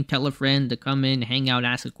stream, tell a friend to come in, hang out,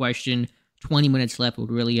 ask a question. 20 minutes left.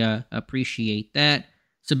 Would really appreciate that.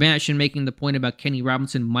 Sebastian making the point about Kenny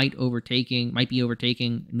Robinson might be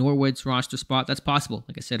overtaking Norwood's roster spot. That's possible.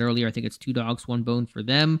 Like I said earlier, I think it's 2 dogs, 1 bone for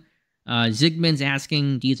them. Zigman's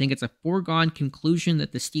asking, do you think it's a foregone conclusion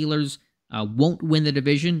that the Steelers won't win the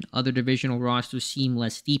division? Other divisional rosters seem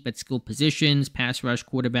less deep at skill positions, pass rush,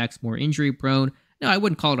 quarterbacks more injury prone. No, I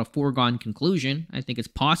wouldn't call it a foregone conclusion. I think it's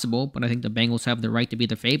possible, but I think the Bengals have the right to be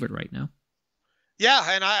the favorite right now.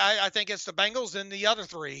 Yeah, and I think it's the Bengals and the other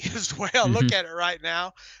 3 is the way I look at it right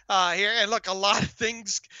now here. And look, a lot of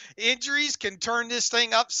things, injuries can turn this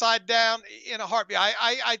thing upside down in a heartbeat.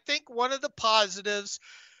 I think one of the positives,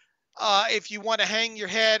 if you want to hang your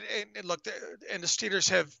head and look, and the Steelers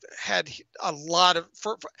have had a lot of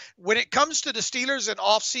when it comes to the Steelers and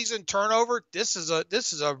off-season turnover, this is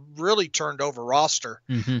a really turned over roster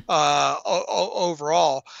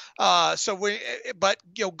overall. But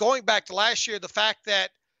going back to last year, the fact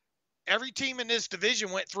that every team in this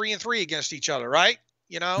division went 3-3 against each other, right?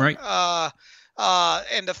 Right.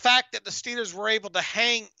 And the fact that the Steelers were able to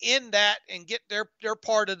hang in that and get their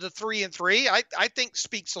part of the 3-3, I think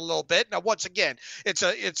speaks a little bit. Now, once again, it's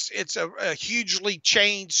a hugely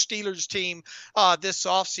changed Steelers team this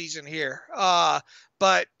offseason here.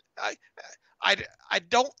 But I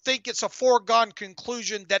don't think it's a foregone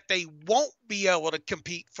conclusion that they won't be able to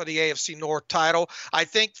compete for the AFC North title. I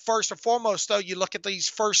think first and foremost, though, you look at these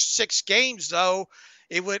first 6 games, though,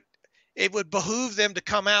 it would behoove them to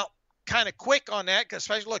come out kind of quick on that, because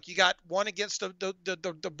especially look, you got one against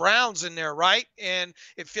the Browns in there, right? And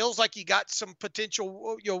it feels like you got some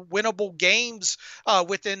potential winnable games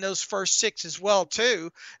within those first 6 as well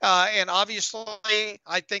too. And obviously,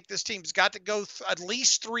 I think this team's got to go at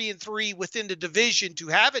least 3-3 within the division to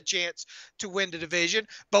have a chance to win the division.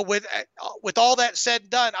 But with all that said and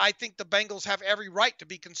done, I think the Bengals have every right to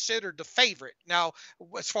be considered the favorite. Now,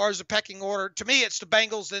 as far as the pecking order, to me, it's the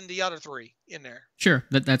Bengals and the other 3 in there. Sure,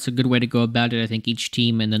 that's a good way to go about it. I think each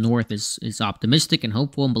team in the North is optimistic and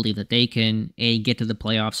hopeful and believe that they can A, get to the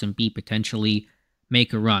playoffs, and B, potentially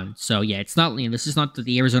make a run. So yeah, it's not, this is not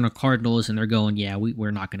the Arizona Cardinals and they're going, yeah,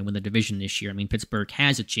 we're not going to win the division this year. I mean, Pittsburgh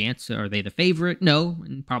has a chance. Are they the favorite? No,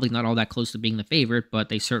 and probably not all that close to being the favorite, but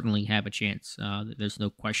they certainly have a chance. There's no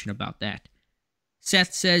question about that.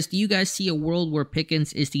 Seth says, do you guys see a world where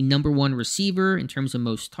Pickens is the number 1 receiver in terms of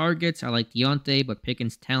most targets? I like Deontay, but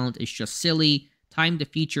Pickens' talent is just silly. Time to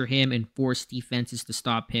feature him and force defenses to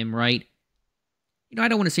stop him, right? I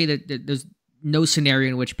don't want to say that there's no scenario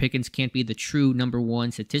in which Pickens can't be the true number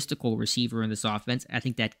 1 statistical receiver in this offense. I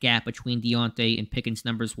think that gap between Deontay and Pickens'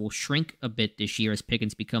 numbers will shrink a bit this year as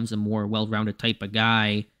Pickens becomes a more well-rounded type of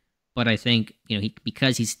guy. But I think,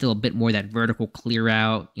 because he's still a bit more that vertical clear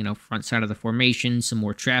out, front side of the formation, some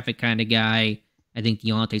more traffic kind of guy, I think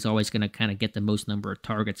Deontay's always going to kind of get the most number of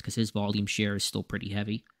targets because his volume share is still pretty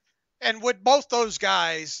heavy. And with both those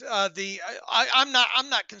guys, I'm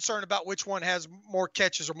not concerned about which one has more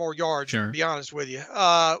catches or more yards. Sure. To be honest with you,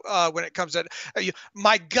 when it comes to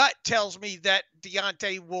my gut tells me that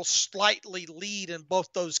Deontay will slightly lead in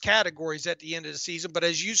both those categories at the end of the season. But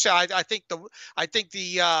as you said, I think the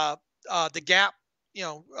gap,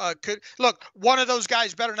 could look. One of those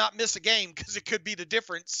guys better not miss a game because it could be the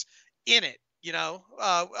difference in it.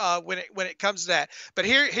 When it comes to that. But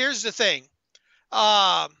here's the thing.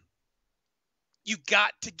 You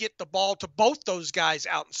got to get the ball to both those guys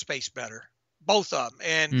out in space better, both of them.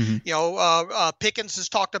 And, Pickens has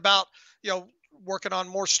talked about, working on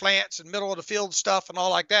more slants and middle of the field stuff and all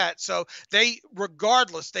like that. So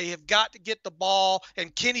regardless, they have got to get the ball.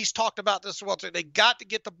 And Kenny's talked about this as well too. They got to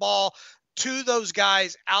get the ball to those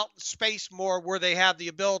guys out in space more where they have the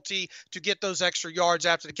ability to get those extra yards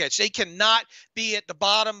after the catch. They cannot be at the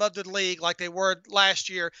bottom of the league like they were last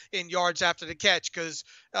year in yards after the catch, because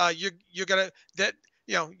you're gonna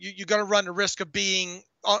run the risk of being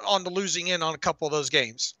on the losing end on a couple of those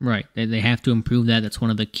games. Right. They have to improve that. That's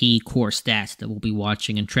one of the key core stats that we'll be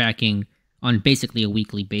watching and tracking on basically a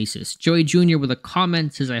weekly basis. Joey Jr. with a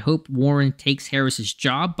comment says, I hope Warren takes Harris's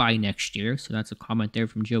job by next year. So that's a comment there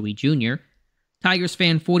from Joey Jr. Tigers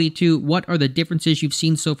fan 42, what are the differences you've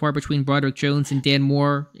seen so far between Broderick Jones and Dan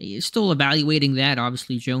Moore? Still evaluating that.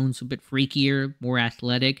 Obviously, Jones a bit freakier, more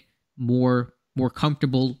athletic, more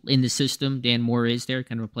comfortable in the system. Dan Moore is there,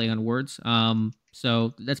 kind of a play on words.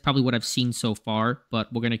 So that's probably what I've seen so far,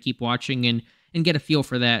 but we're going to keep watching and get a feel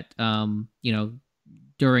for that,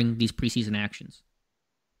 during these preseason actions.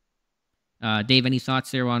 Dave, any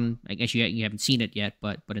thoughts there on? I guess you haven't seen it yet,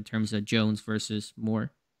 but in terms of Jones versus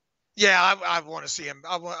Moore. Yeah, I want to see him.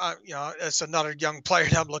 It's another young player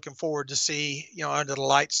that I'm looking forward to see, under the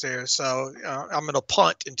lights there. So I'm going to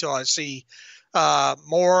punt until I see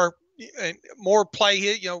more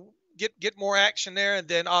play. Get more action there, and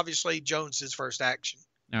then obviously Jones's first action.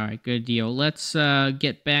 All right, good deal. Let's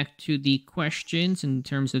get back to the questions in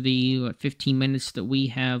terms of the 15 minutes that we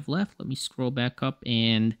have left. Let me scroll back up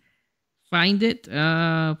and find it.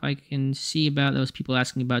 If I can see about those people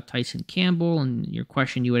asking about Tyson Campbell and your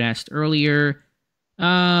question you had asked earlier.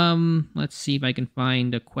 Let's see if I can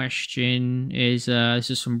find a question. This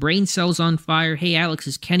is from Brain Cells on Fire. Hey, Alex,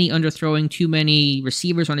 is Kenny underthrowing too many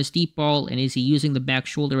receivers on his deep ball, and is he using the back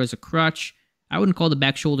shoulder as a crutch? I wouldn't call the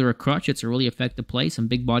back shoulder a crutch. It's a really effective play. Some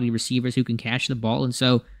big body receivers who can catch the ball, and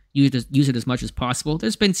so use it as much as possible.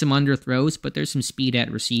 There's been some underthrows, but there's some speed at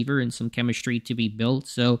receiver and some chemistry to be built.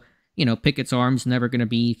 So, Pickett's arm's never going to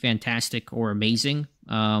be fantastic or amazing,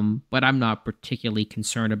 but I'm not particularly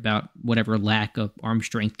concerned about whatever lack of arm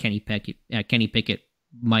strength Kenny Pickett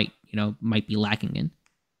might be lacking in.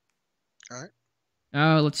 All right.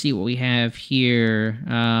 Let's see what we have here.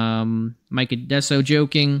 Mike Adesso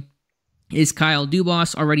joking. Is Kyle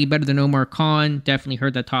Dubas already better than Omar Khan? Definitely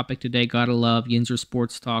heard that topic today. Gotta love Yinzer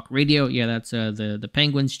Sports Talk Radio. Yeah, that's the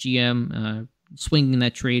Penguins GM swinging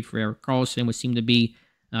that trade for Erik Karlsson, which seemed to be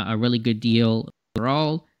a really good deal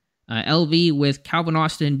overall. LV, with Calvin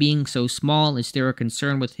Austin being so small, is there a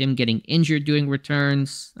concern with him getting injured doing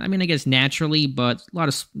returns? I mean, I guess naturally, but a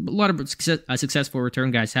lot of successful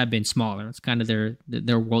return guys have been smaller. It's kind of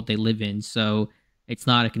their world they live in, so it's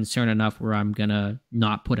not a concern enough where I'm gonna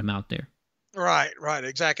not put him out there. Right,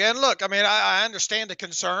 exactly. And look, I mean, I understand the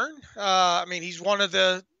concern. I mean, he's one of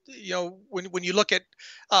the, when you look at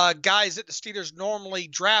guys that the Steelers normally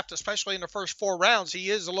draft, especially in the first 4 rounds, he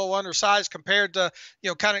is a little undersized compared to,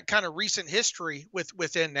 kind of recent history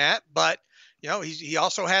within that. But he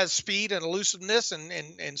also has speed and elusiveness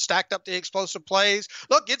and stacked up the explosive plays.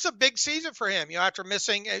 Look, it's a big season for him, after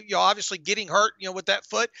missing, obviously getting hurt, with that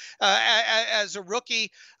foot as a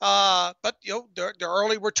rookie. But, the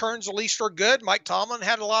early returns at least are good. Mike Tomlin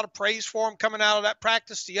had a lot of praise for him coming out of that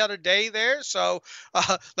practice the other day there. So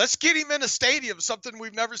let's get him in a stadium, something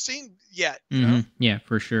we've never seen yet. Yeah,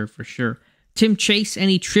 for sure. Tim Chase,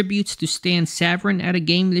 any tributes to Stan Savran at a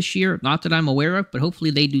game this year? Not that I'm aware of, but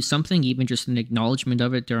hopefully they do something, even just an acknowledgement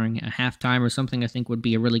of it during a halftime or something. I think would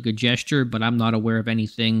be a really good gesture, but I'm not aware of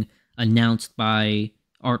anything announced by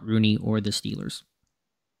Art Rooney or the Steelers.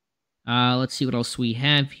 Let's see what else we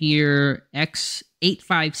have here.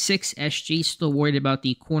 X856SG still worried about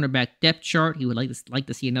the cornerback depth chart. He would like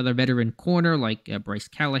to see another veteran corner like Bryce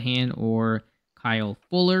Callahan or Kyle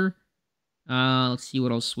Fuller. Let's see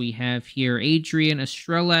what else we have here. Adrian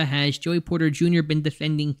Estrella, has Joey Porter Jr. been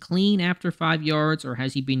defending clean after 5 yards, or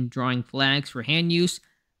has he been drawing flags for hand use?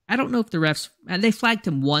 I don't know if the refs, they flagged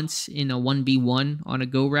him once in a 1v1 on a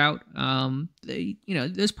go route.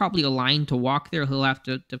 There's probably a line to walk there he'll have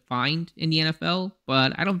to find in the NFL,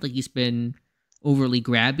 but I don't think he's been overly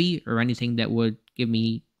grabby or anything that would give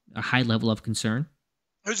me a high level of concern.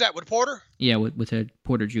 Who's that, with Porter? Yeah, with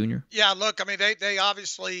Porter Jr. Yeah, look, I mean, they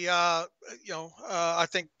obviously, I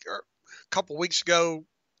think a couple weeks ago,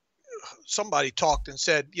 somebody talked and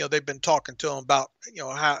said, they've been talking to him about,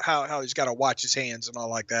 how he's got to watch his hands and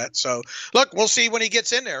all like that. So, look, we'll see when he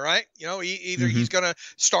gets in there, right? Either he's going to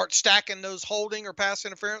start stacking those holding or pass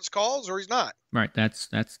interference calls, or he's not. Right, that's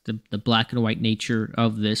the black and white nature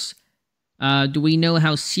of this. Do we know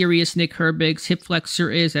how serious Nick Herbig's hip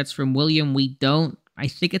flexor is? That's from William. We don't. I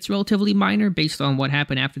think it's relatively minor based on what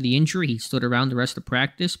happened after the injury. He stood around the rest of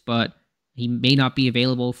practice, but he may not be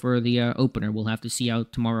available for the opener. We'll have to see how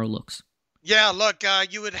tomorrow looks. Yeah, look,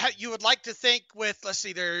 you would like to think with, let's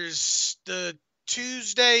see, there's the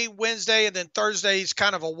Tuesday, Wednesday, and then Thursday's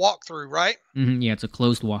kind of a walkthrough, right? Mm-hmm, yeah, it's a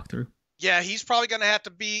closed walkthrough. Yeah, he's probably going to have to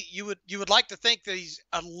be. You would like to think that he's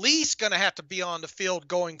at least going to have to be on the field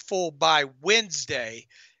going full by Wednesday,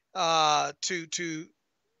 to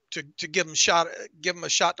give him a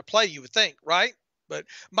shot to play. You would think, right? But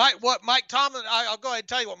Mike Tomlin, I'll go ahead and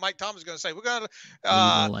tell you what Mike Tomlin is going to say. We're going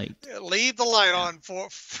to leave the light on for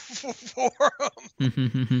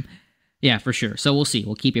him. Yeah, for sure. So we'll see.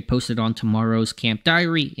 We'll keep you posted on tomorrow's camp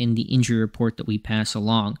diary in the injury report that we pass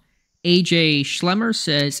along. AJ Schlemmer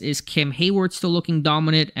says, is Cam Hayward still looking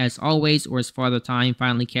dominant as always, or is Father Time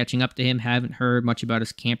finally catching up to him? Haven't heard much about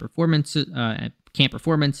his camp performance.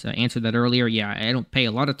 Answered that earlier. Yeah, I don't pay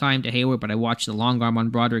a lot of time to Hayward, but I watched the long arm on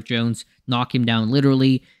Broderick Jones knock him down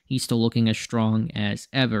literally. He's still looking as strong as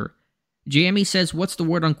ever. Jamie says, what's the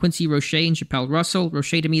word on Quincy Roche and Chappelle Russell?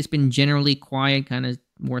 Roche to me has been generally quiet, kind of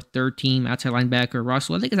more third team, outside linebacker.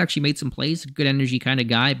 Russell, I think, has actually made some plays, good energy kind of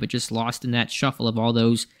guy, but just lost in that shuffle of all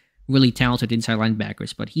those really talented inside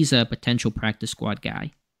linebackers. But he's a potential practice squad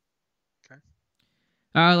guy. Okay.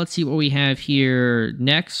 Let's see what we have here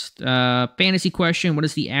next. Fantasy question. What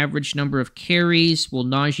is the average number of carries will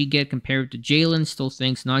Najee get compared to Jalen? Still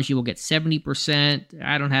thinks Najee will get 70%.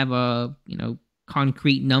 I don't have a,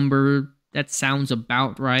 concrete number. That sounds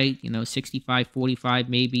about right. 65-45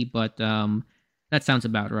 maybe, but that sounds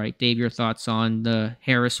about right. Dave, your thoughts on the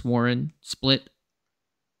Harris-Warren split?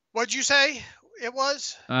 What'd you say it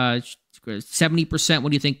was? 70%.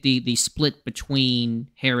 What do you think the split between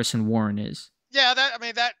Harris and Warren is? Yeah,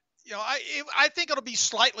 I think it'll be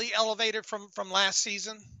slightly elevated from last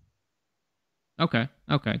season. Okay,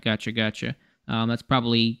 gotcha. That's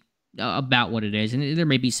probably about what it is, and there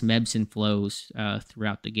may be some ebbs and flows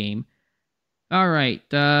throughout the game. All right,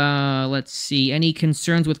 let's see. Any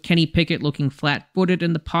concerns with Kenny Pickett looking flat-footed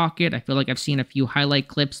in the pocket? I feel like I've seen a few highlight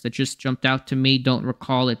clips that just jumped out to me. Don't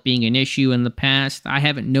recall it being an issue in the past. I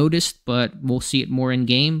haven't noticed, but we'll see it more in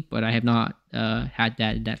game. But I have not had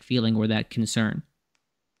that feeling or that concern.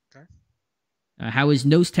 Okay. How is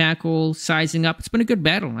nose tackle sizing up? It's been a good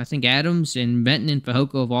battle. I think Adams and Benton and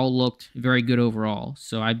Fehoko have all looked very good overall.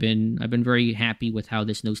 So I've been very happy with how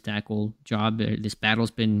this nose tackle job, this battle's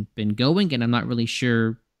been going, and I'm not really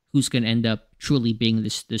sure who's going to end up truly being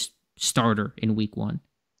this starter in week 1.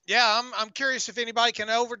 Yeah, I'm curious if anybody can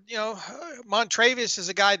Montravius is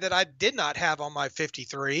a guy that I did not have on my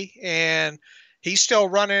 53, and he's still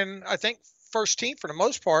running, I think, first team for the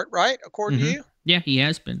most part, right? According to you? Yeah, he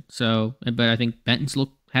has been. So, but I think Benton's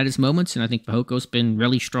had his moments, and I think Fajoko's been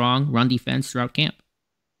really strong run defense throughout camp.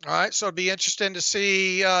 All right, so it'd be interesting to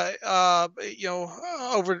see, over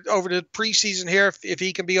the preseason here if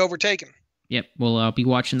he can be overtaken. Yep, we'll be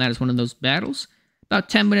watching that as one of those battles. About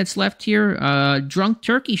 10 minutes left here. Drunk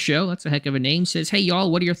Turkey Show, that's a heck of a name, says, hey, y'all,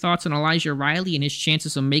 what are your thoughts on Elijah Riley and his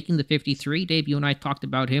chances of making the 53? Dave, you and I talked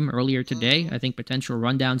about him earlier today. I think potential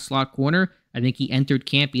rundown slot corner. I think he entered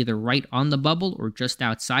camp either right on the bubble or just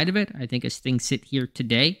outside of it. I think as things sit here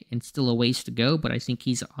today, and still a ways to go, but I think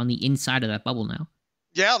he's on the inside of that bubble now.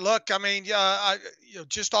 Yeah, look, I mean,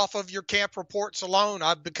 just off of your camp reports alone,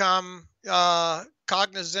 I've become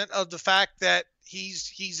cognizant of the fact that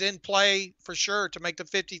he's in play for sure to make the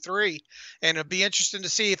 53, and it'll be interesting to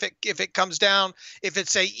see if it comes down, if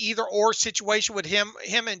it's a either or situation with him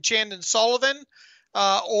and Chandon Sullivan,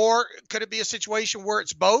 or could it be a situation where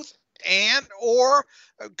it's both, or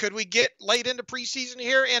could we get late into preseason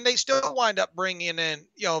here and they still wind up bringing in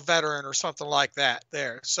a veteran or something like that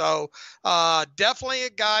there. So definitely a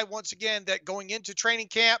guy, once again, that going into training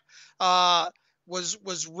camp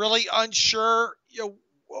was really unsure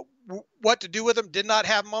what to do with him. Did not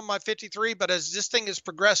have him on my 53, but as this thing has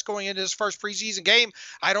progressed going into his first preseason game,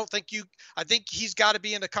 I think he's got to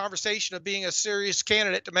be in the conversation of being a serious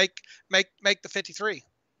candidate to make the 53.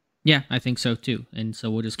 Yeah, I think so too. And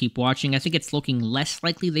so we'll just keep watching. I think it's looking less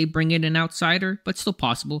likely they bring in an outsider, but still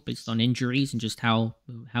possible based on injuries and just how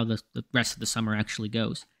the rest of the summer actually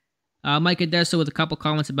goes. Mike Odessa with a couple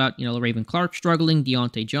comments about, Raven Clark struggling,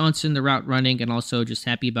 Deontay Johnson, the route running, and also just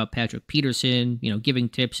happy about Patrick Peterson, giving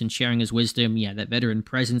tips and sharing his wisdom. Yeah, that veteran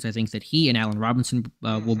presence I think that he and Allen Robinson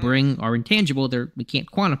will bring are intangible. We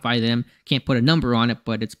can't quantify them, can't put a number on it,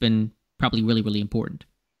 but it's been probably really, really important.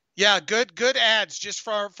 Yeah, good ads just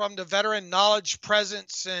from the veteran knowledge,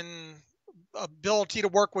 presence, and ability to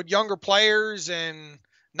work with younger players and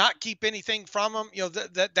not keep anything from them.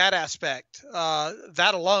 That aspect,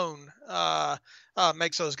 that alone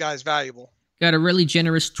makes those guys valuable. Got a really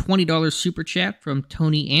generous $20 super chat from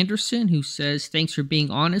Tony Anderson, who says, thanks for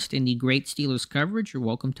being honest in the great Steelers coverage. You're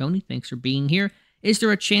welcome, Tony. Thanks for being here. Is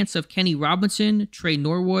there a chance of Kenny Robinson, Trey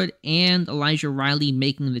Norwood, and Elijah Riley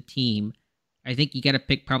making the team? I think you got to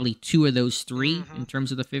pick probably two of those three in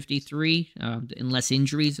terms of the 53. Unless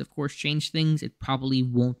injuries, of course, change things, it probably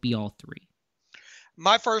won't be all three.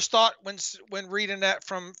 My first thought when reading that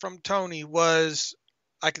from Tony was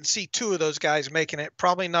I can see two of those guys making it,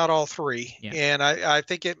 probably not all three. Yeah. And I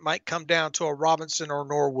think it might come down to a Robinson or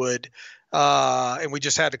Norwood. And we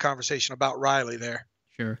just had the conversation about Riley there.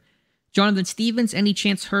 Sure. Jonathan Stevens, any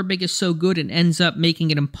chance Herbig is so good and ends up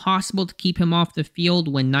making it impossible to keep him off the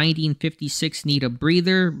field when 90 and 56 need a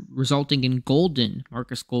breather, resulting in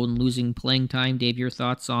Marcus Golden losing playing time? Dave, your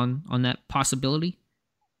thoughts on that possibility?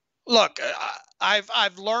 Look,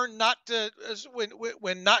 I've learned not to,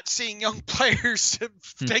 when not seeing young players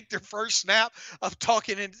take their first snap, of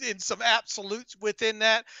talking in some absolutes within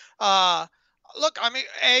that. Look, I mean,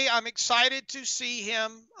 I'm excited to see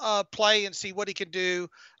him play and see what he can do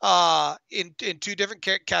in two different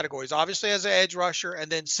categories. Obviously, as an edge rusher,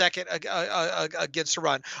 and then second against the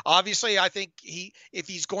run. Obviously, I think if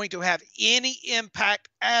he's going to have any impact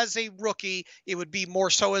as a rookie, it would be more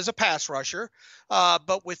so as a pass rusher.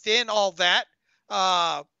 But within all that,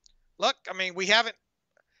 look, I mean, we haven't.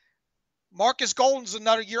 Marcus Golden's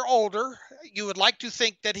another year older. You would like to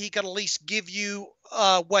think that he could at least give you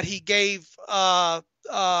what he gave who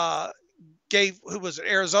was at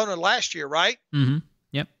Arizona last year, right? Mm-hmm.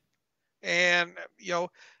 Yep. And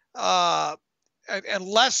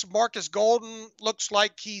unless Marcus Golden looks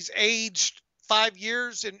like he's aged 5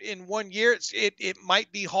 years in 1 year, it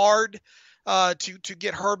might be hard to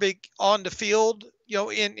get Herbig on the field.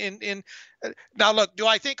 Now look, do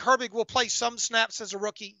I think Herbig will play some snaps as a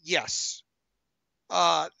rookie? Yes.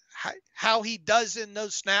 How he does in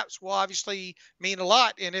those snaps will obviously mean a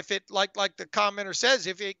lot. And if it, like the commenter says,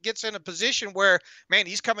 if it gets in a position where, man,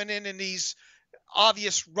 he's coming in these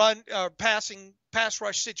obvious pass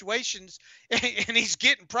rush situations and he's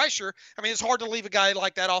getting pressure, I mean, it's hard to leave a guy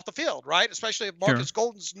like that off the field, right? Especially if Marcus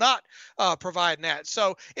Golden's not providing that.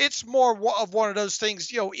 So it's more of one of those things,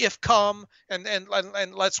 if come and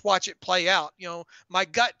let's watch it play out. My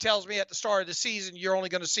gut tells me at the start of the season, you're only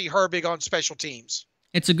going to see Herbig on special teams.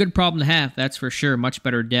 It's a good problem to have, that's for sure. Much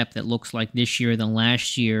better depth, it looks like, this year than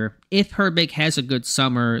last year. If Herbig has a good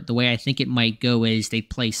summer, the way I think it might go is they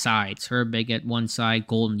play sides. Herbig at one side,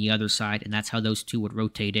 Golden the other side, and that's how those two would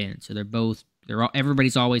rotate in. So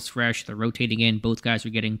everybody's always fresh. They're rotating in. Both guys are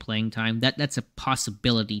getting playing time. That's a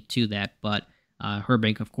possibility to that, but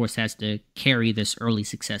Herbig, of course, has to carry this early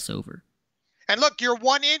success over. And look, you're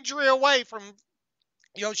one injury away from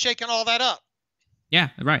shaking all that up. Yeah,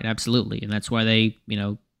 right, absolutely. And that's why they,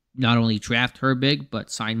 not only draft Herbig, but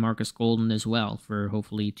sign Marcus Golden as well, for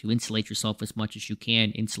hopefully to insulate yourself as much as you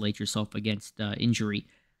can, insulate yourself against injury.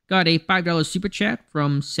 Got a $5 super chat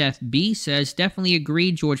from Seth B. Says, definitely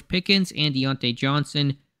agree, George Pickens and Deontay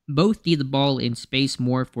Johnson both need the ball in space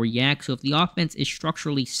more for Yak. So if the offense is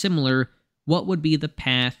structurally similar, what would be the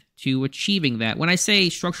path to achieving that? When I say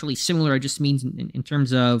structurally similar, I just mean in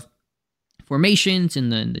terms of formations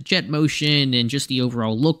and then the jet motion and just the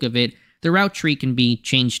overall look of it. The route tree can be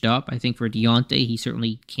changed up. I think for Deontay, he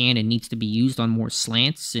certainly can and needs to be used on more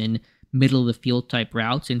slants and middle of the field type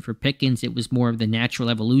routes. And for Pickens, it was more of the natural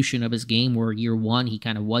evolution of his game, where year one, he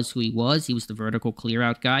kind of was who he was. He was the vertical clear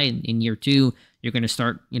out guy. And in year two, you're going to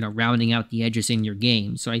start, rounding out the edges in your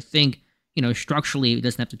game. So I think, structurally, it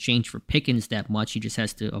doesn't have to change for Pickens that much. He just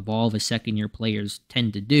has to evolve as second year players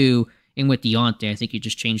tend to do. And with Deontay, I think you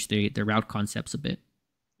just changed the route concepts a bit.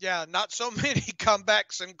 Yeah, not so many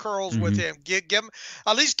comebacks and curls with him. Give him,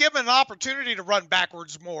 at least give him an opportunity to run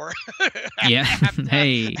backwards more. Yeah.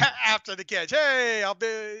 Hey. After the catch, hey, I'll be.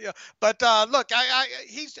 But look,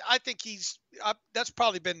 I think he's. That's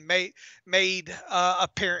probably been made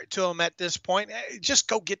apparent to him at this point. Just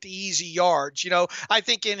go get the easy yards. I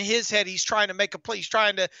think in his head he's trying to make a play. He's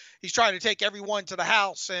trying to take everyone to the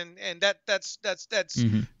house, and that's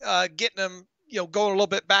getting them. Going a little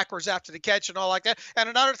bit backwards after the catch and all like that. And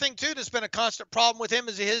another thing too that's been a constant problem with him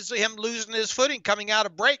is him losing his footing coming out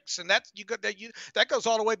of breaks, and that goes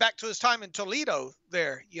all the way back to his time in Toledo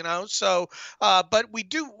there. So but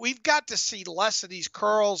we've got to see less of these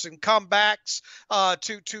curls and comebacks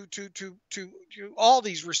to all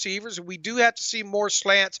these receivers, and we do have to see more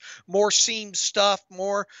slants, more seam stuff,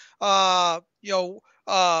 more cross,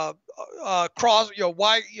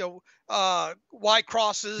 wide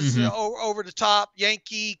crosses over the top,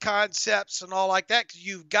 Yankee concepts and all like that, because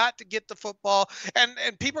you've got to get the football,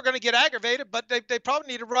 and people are going to get aggravated, but they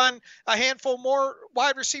probably need to run a handful more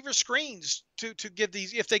wide receiver screens to give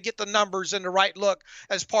these, if they get the numbers and the right look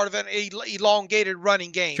as part of an elongated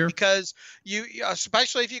running game. Sure. Because you,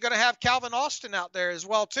 especially if you're going to have Calvin Austin out there as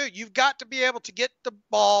well too, you've got to be able to get the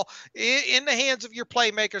ball in the hands of your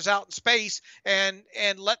playmakers out in space and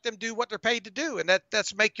let them do what they're paid to do, and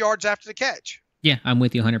that's make yards after the catch. Yeah, I'm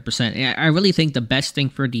with you 100%. I really think the best thing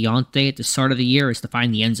for Deontay at the start of the year is to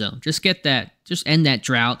find the end zone. Just end that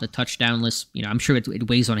drought, the touchdownless. I'm sure it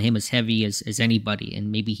weighs on him as heavy as anybody,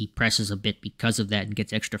 and maybe he presses a bit because of that and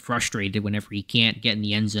gets extra frustrated whenever he can't get in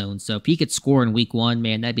the end zone. So if he could score in week one,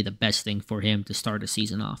 man, that'd be the best thing for him to start a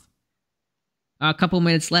season off. A couple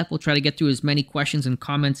minutes left. We'll try to get through as many questions and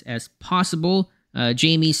comments as possible.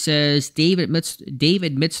 Jamie says, Dave admits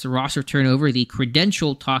the roster turnover. The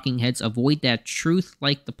credential talking heads avoid that truth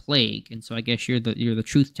like the plague. And so I guess you're the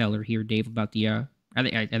truth teller here, Dave, about the I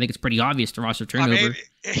think it's pretty obvious the roster turnover. I mean,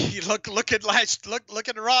 you look at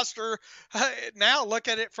the roster now. Look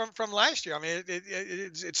at it from last year. I mean,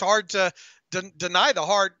 it's hard to deny the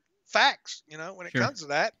hard facts, when it comes to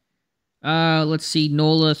that. Let's see.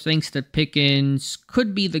 Nola thinks that Pickens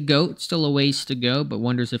could be the GOAT. Still a ways to go, but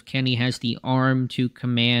wonders if Kenny has the arm to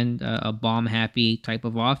command a bomb-happy type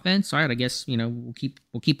of offense. All right, I guess we'll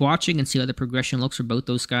keep watching and see how the progression looks for both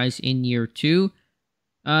those guys in year 2.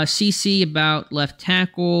 CC about left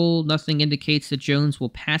tackle. Nothing indicates that Jones will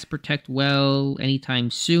pass protect well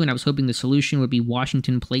anytime soon. I was hoping the solution would be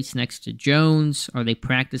Washington placed next to Jones. Are they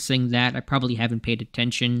practicing that? I probably haven't paid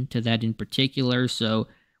attention to that in particular, so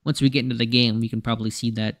once we get into the game, we can probably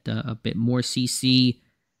see that a bit more. CC,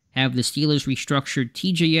 have the Steelers restructured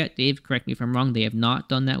TJ yet? Dave, correct me if I'm wrong. They have not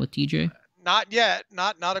done that with TJ? Not yet.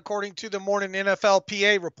 Not according to the morning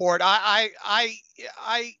NFLPA report. I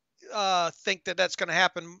think that's going to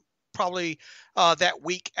happen probably that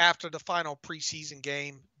week after the final preseason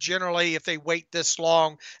game. Generally, if they wait this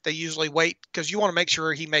long, they usually wait because you want to make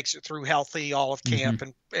sure he makes it through healthy all of camp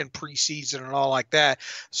and preseason and all like that.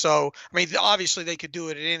 So, I mean, obviously they could do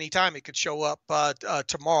it at any time. It could show up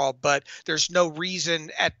tomorrow, but there's no reason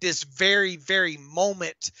at this very, very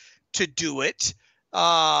moment to do it.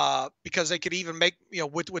 Because they could even make,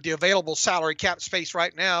 with the available salary cap space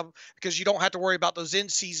right now, because you don't have to worry about those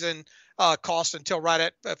in-season costs until right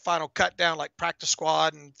at final cut down, like practice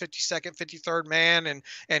squad and 52nd, 53rd man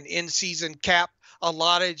and in-season cap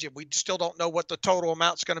allotted. And we still don't know what the total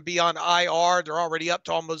amount's going to be on IR. They're already up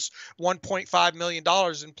to almost $1.5 million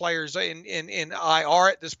in players in IR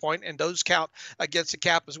at this point, and those count against the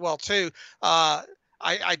cap as well too.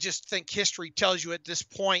 I just think history tells you at this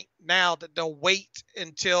point now that they'll wait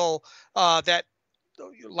until that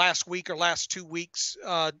last week or last 2 weeks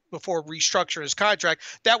before restructuring his contract.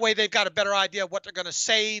 That way they've got a better idea of what they're going to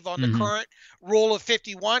save on the current rule of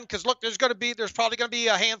 51. Because look, there's probably going to be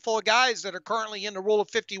a handful of guys that are currently in the rule of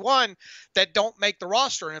 51 that don't make the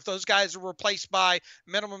roster. And if those guys are replaced by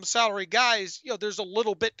minimum salary guys, there's a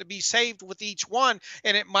little bit to be saved with each one.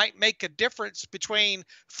 And it might make a difference between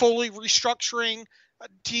fully restructuring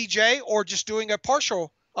TJ or just doing a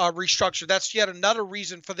partial restructure. That's yet another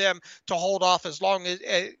reason for them to hold off as long as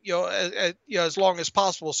as long as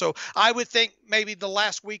possible. So I would think maybe the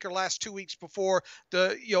last week or last 2 weeks before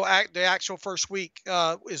the actual first week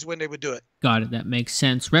is when they would do it. Got it. That makes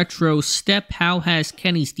sense. Retro Step, how has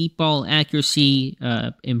Kenny's deep ball accuracy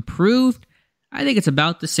improved? I think it's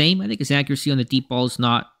about the same. I think his accuracy on the deep ball is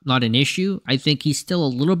not an issue. I think he's still a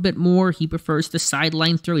little bit more. He prefers the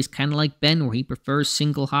sideline throw. He's kind of like Ben, where he prefers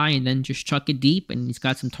single high and then just chuck it deep. And he's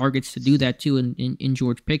got some targets to do that too in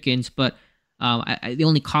George Pickens. But the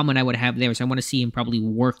only comment I would have there is I want to see him probably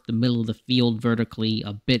work the middle of the field vertically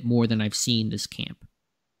a bit more than I've seen this camp.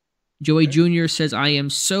 Joey Jr. says, I am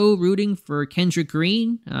so rooting for Kendrick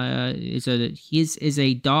Green. He is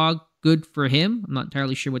a dog. Good for him. I'm not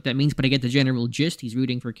entirely sure what that means, but I get the general gist. He's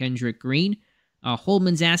rooting for Kendrick Green.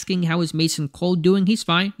 Holman's asking, how is Mason Cole doing? He's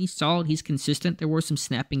fine. He's solid. He's consistent. There were some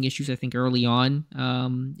snapping issues, I think, early on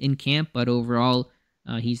in camp, but overall,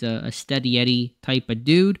 he's a steady Eddie type of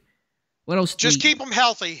dude. What else? Just keep him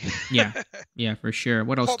healthy. Yeah, for sure.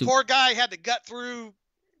 What else? Poor guy had to gut through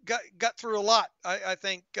a lot. I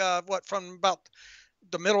think from about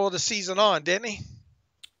the middle of the season on, didn't he?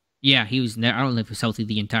 Yeah, he was. I don't know if he was healthy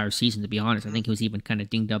the entire season, to be honest. I think he was even kind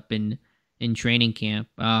of dinged up in training camp.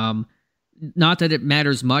 Not that it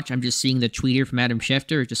matters much. I'm just seeing the tweet here from Adam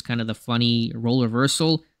Schefter, just kind of the funny role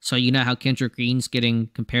reversal. So you know how Kendrick Green's getting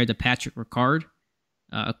compared to Patrick Ricard?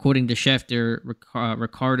 According to Schefter,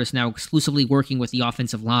 Ricard is now exclusively working with the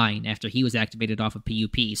offensive line after he was activated off of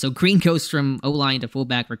PUP. So Green goes from O-line to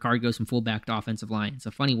fullback, Ricard goes from fullback to offensive line. It's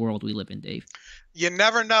a funny world we live in, Dave. You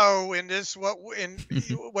never know in this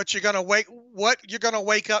what you're gonna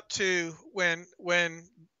wake up to when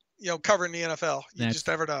covering the NFL. You just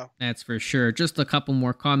never know. That's for sure. Just a couple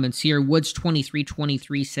more comments here.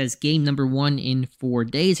 Woods2323 says game number 1 in 4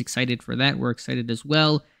 days. Excited for that. We're excited as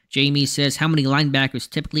well. Jamie says, how many linebackers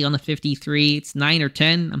typically on the 53? It's 9 or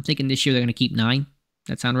 10. I'm thinking this year they're going to keep 9.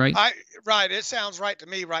 That sound right? Right. It sounds right to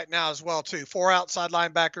me right now as well, too. 4 outside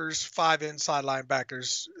linebackers, 5 inside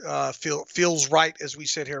linebackers. Feels right as we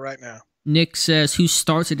sit here right now. Nick says, who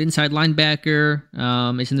starts at inside linebacker?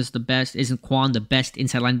 Isn't Quan the best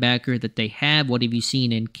inside linebacker that they have? What have you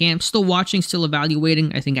seen in camp? Still watching, still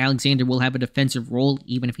evaluating. I think Alexander will have a defensive role,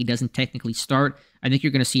 even if he doesn't technically start. I think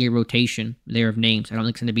you're going to see a rotation there of names. I don't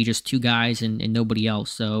think it's going to be just 2 guys and nobody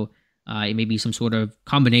else. So it may be some sort of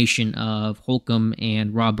combination of Holcomb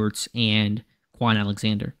and Roberts and Quan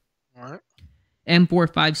Alexander. All right.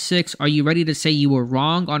 M456, are you ready to say you were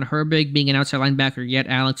wrong on Herbig being an outside linebacker yet,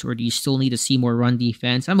 Alex, or do you still need to see more run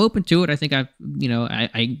defense? I'm open to it. I think I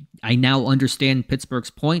now understand Pittsburgh's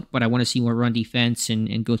point, but I want to see more run defense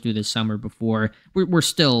and go through this summer before we're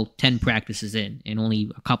still 10 practices in and only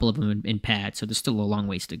a couple of them in pads, so there's still a long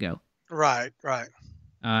ways to go. Right.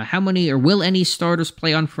 How many or will any starters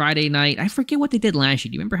play on Friday night? I forget what they did last year.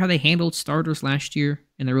 Do you remember how they handled starters last year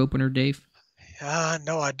in their opener, Dave?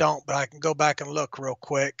 No, I don't, but I can go back and look real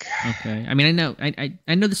quick. Okay. I mean,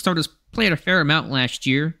 I know the starters played a fair amount last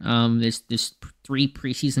year. This 3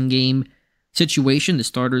 preseason game situation, the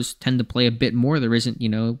starters tend to play a bit more. There isn't,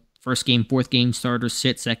 first game, fourth game starters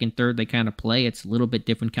sit, second, third, they kind of play. It's a little bit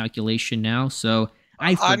different calculation now. So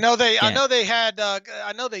I know they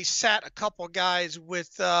sat a couple guys with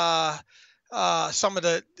some of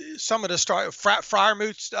the start.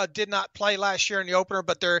 Freiermuth did not play last year in the opener,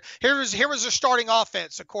 but here was their starting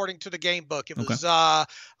offense according to the game book. It was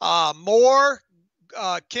Moore,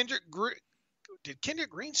 Kendrick. Did Kendrick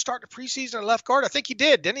Green start the preseason at left guard? I think he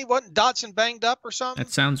did. Didn't he? Wasn't Dotson banged up or something?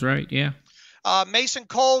 That sounds right. Yeah. Mason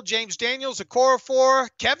Cole, James Daniels, Okorafor,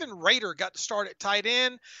 Kevin Rader got to start at tight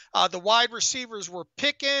end. The wide receivers were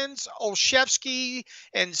Pickens, Olszewski,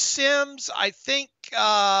 and Sims. I think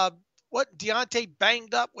Deontay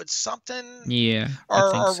banged up with something? Yeah.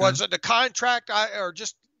 Or was it the contract? Or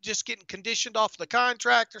just getting conditioned off the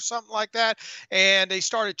contract or something like that. And they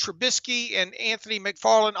started Trubisky and Anthony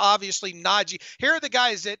McFarland, obviously Najee. Here are the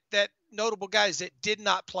guys that notable guys that did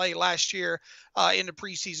not play last year in the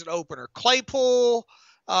preseason opener. Claypool,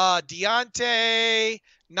 Deontay,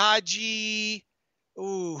 Najee.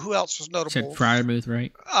 Ooh, who else was notable? Said Freiermuth,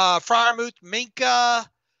 right? Freiermuth, Minka,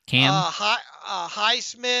 Cam,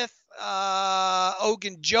 Highsmith,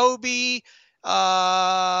 Ogunjobi,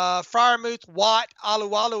 Freiermuth, Watt,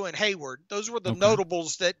 Alualu, and Hayward. Those were the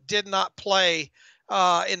notables that did not play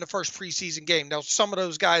in the first preseason game. Now, some of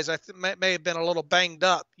those guys may have been a little banged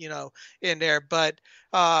up, in there. But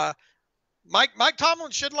Mike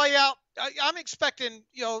Tomlin should lay out. I'm expecting,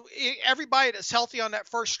 everybody that's healthy on that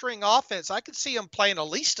first string offense. I could see him playing at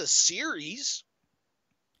least a series.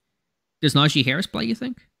 Does Najee Harris play, you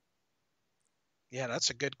think? Yeah, that's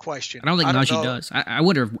a good question. I don't think Najee does. I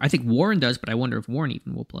wonder I think Warren does, but I wonder if Warren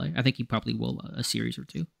even will play. I think he probably will a series or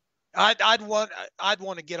two. I'd want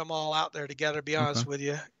to get them all out there together, to be honest with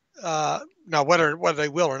you. Now whether they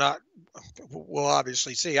will or not, we'll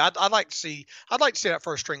obviously see. I'd like to see that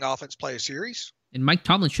first string offense play a series. And Mike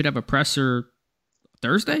Tomlin should have a presser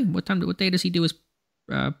Thursday. What day does he do his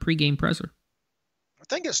pregame presser? I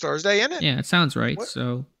think it's Thursday, isn't it? Yeah, it sounds right.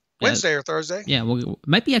 So Wednesday or Thursday? Yeah, well, it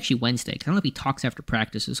might be actually Wednesday, because I don't know if he talks after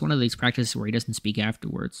practice. It's one of these practices where he doesn't speak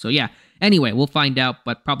afterwards. So yeah, anyway, we'll find out,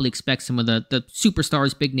 but probably expect some of the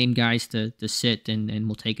superstars, big-name guys to sit, and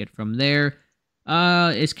we'll take it from there.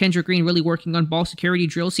 Is Kendrick Green really working on ball security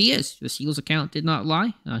drills? He is. The Seals account did not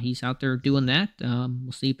lie. He's out there doing that.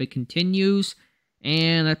 We'll see if it continues.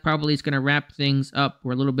 And that probably is going to wrap things up.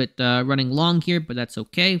 We're a little bit running long here, but that's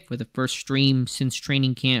okay for the first stream since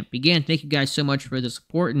training camp began. Thank you guys so much for the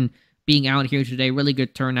support and being out here today. Really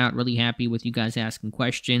good turnout. Really happy with you guys asking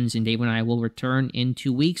questions. And Dave and I will return in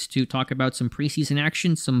 2 weeks to talk about some preseason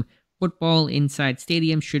action, some football inside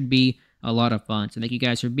stadium. Should be a lot of fun. So thank you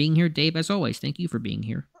guys for being here. Dave, as always, thank you for being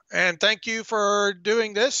here. And thank you for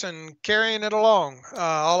doing this and carrying it along.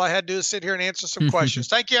 All I had to do is sit here and answer some questions.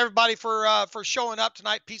 Thank you, everybody, for showing up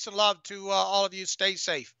tonight. Peace and love to all of you. Stay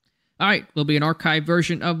safe. All right, there'll be an archive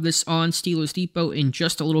version of this on Steelers Depot in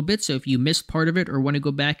just a little bit. So if you missed part of it or want to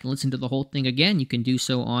go back and listen to the whole thing again, you can do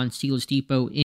so on Steelers Depot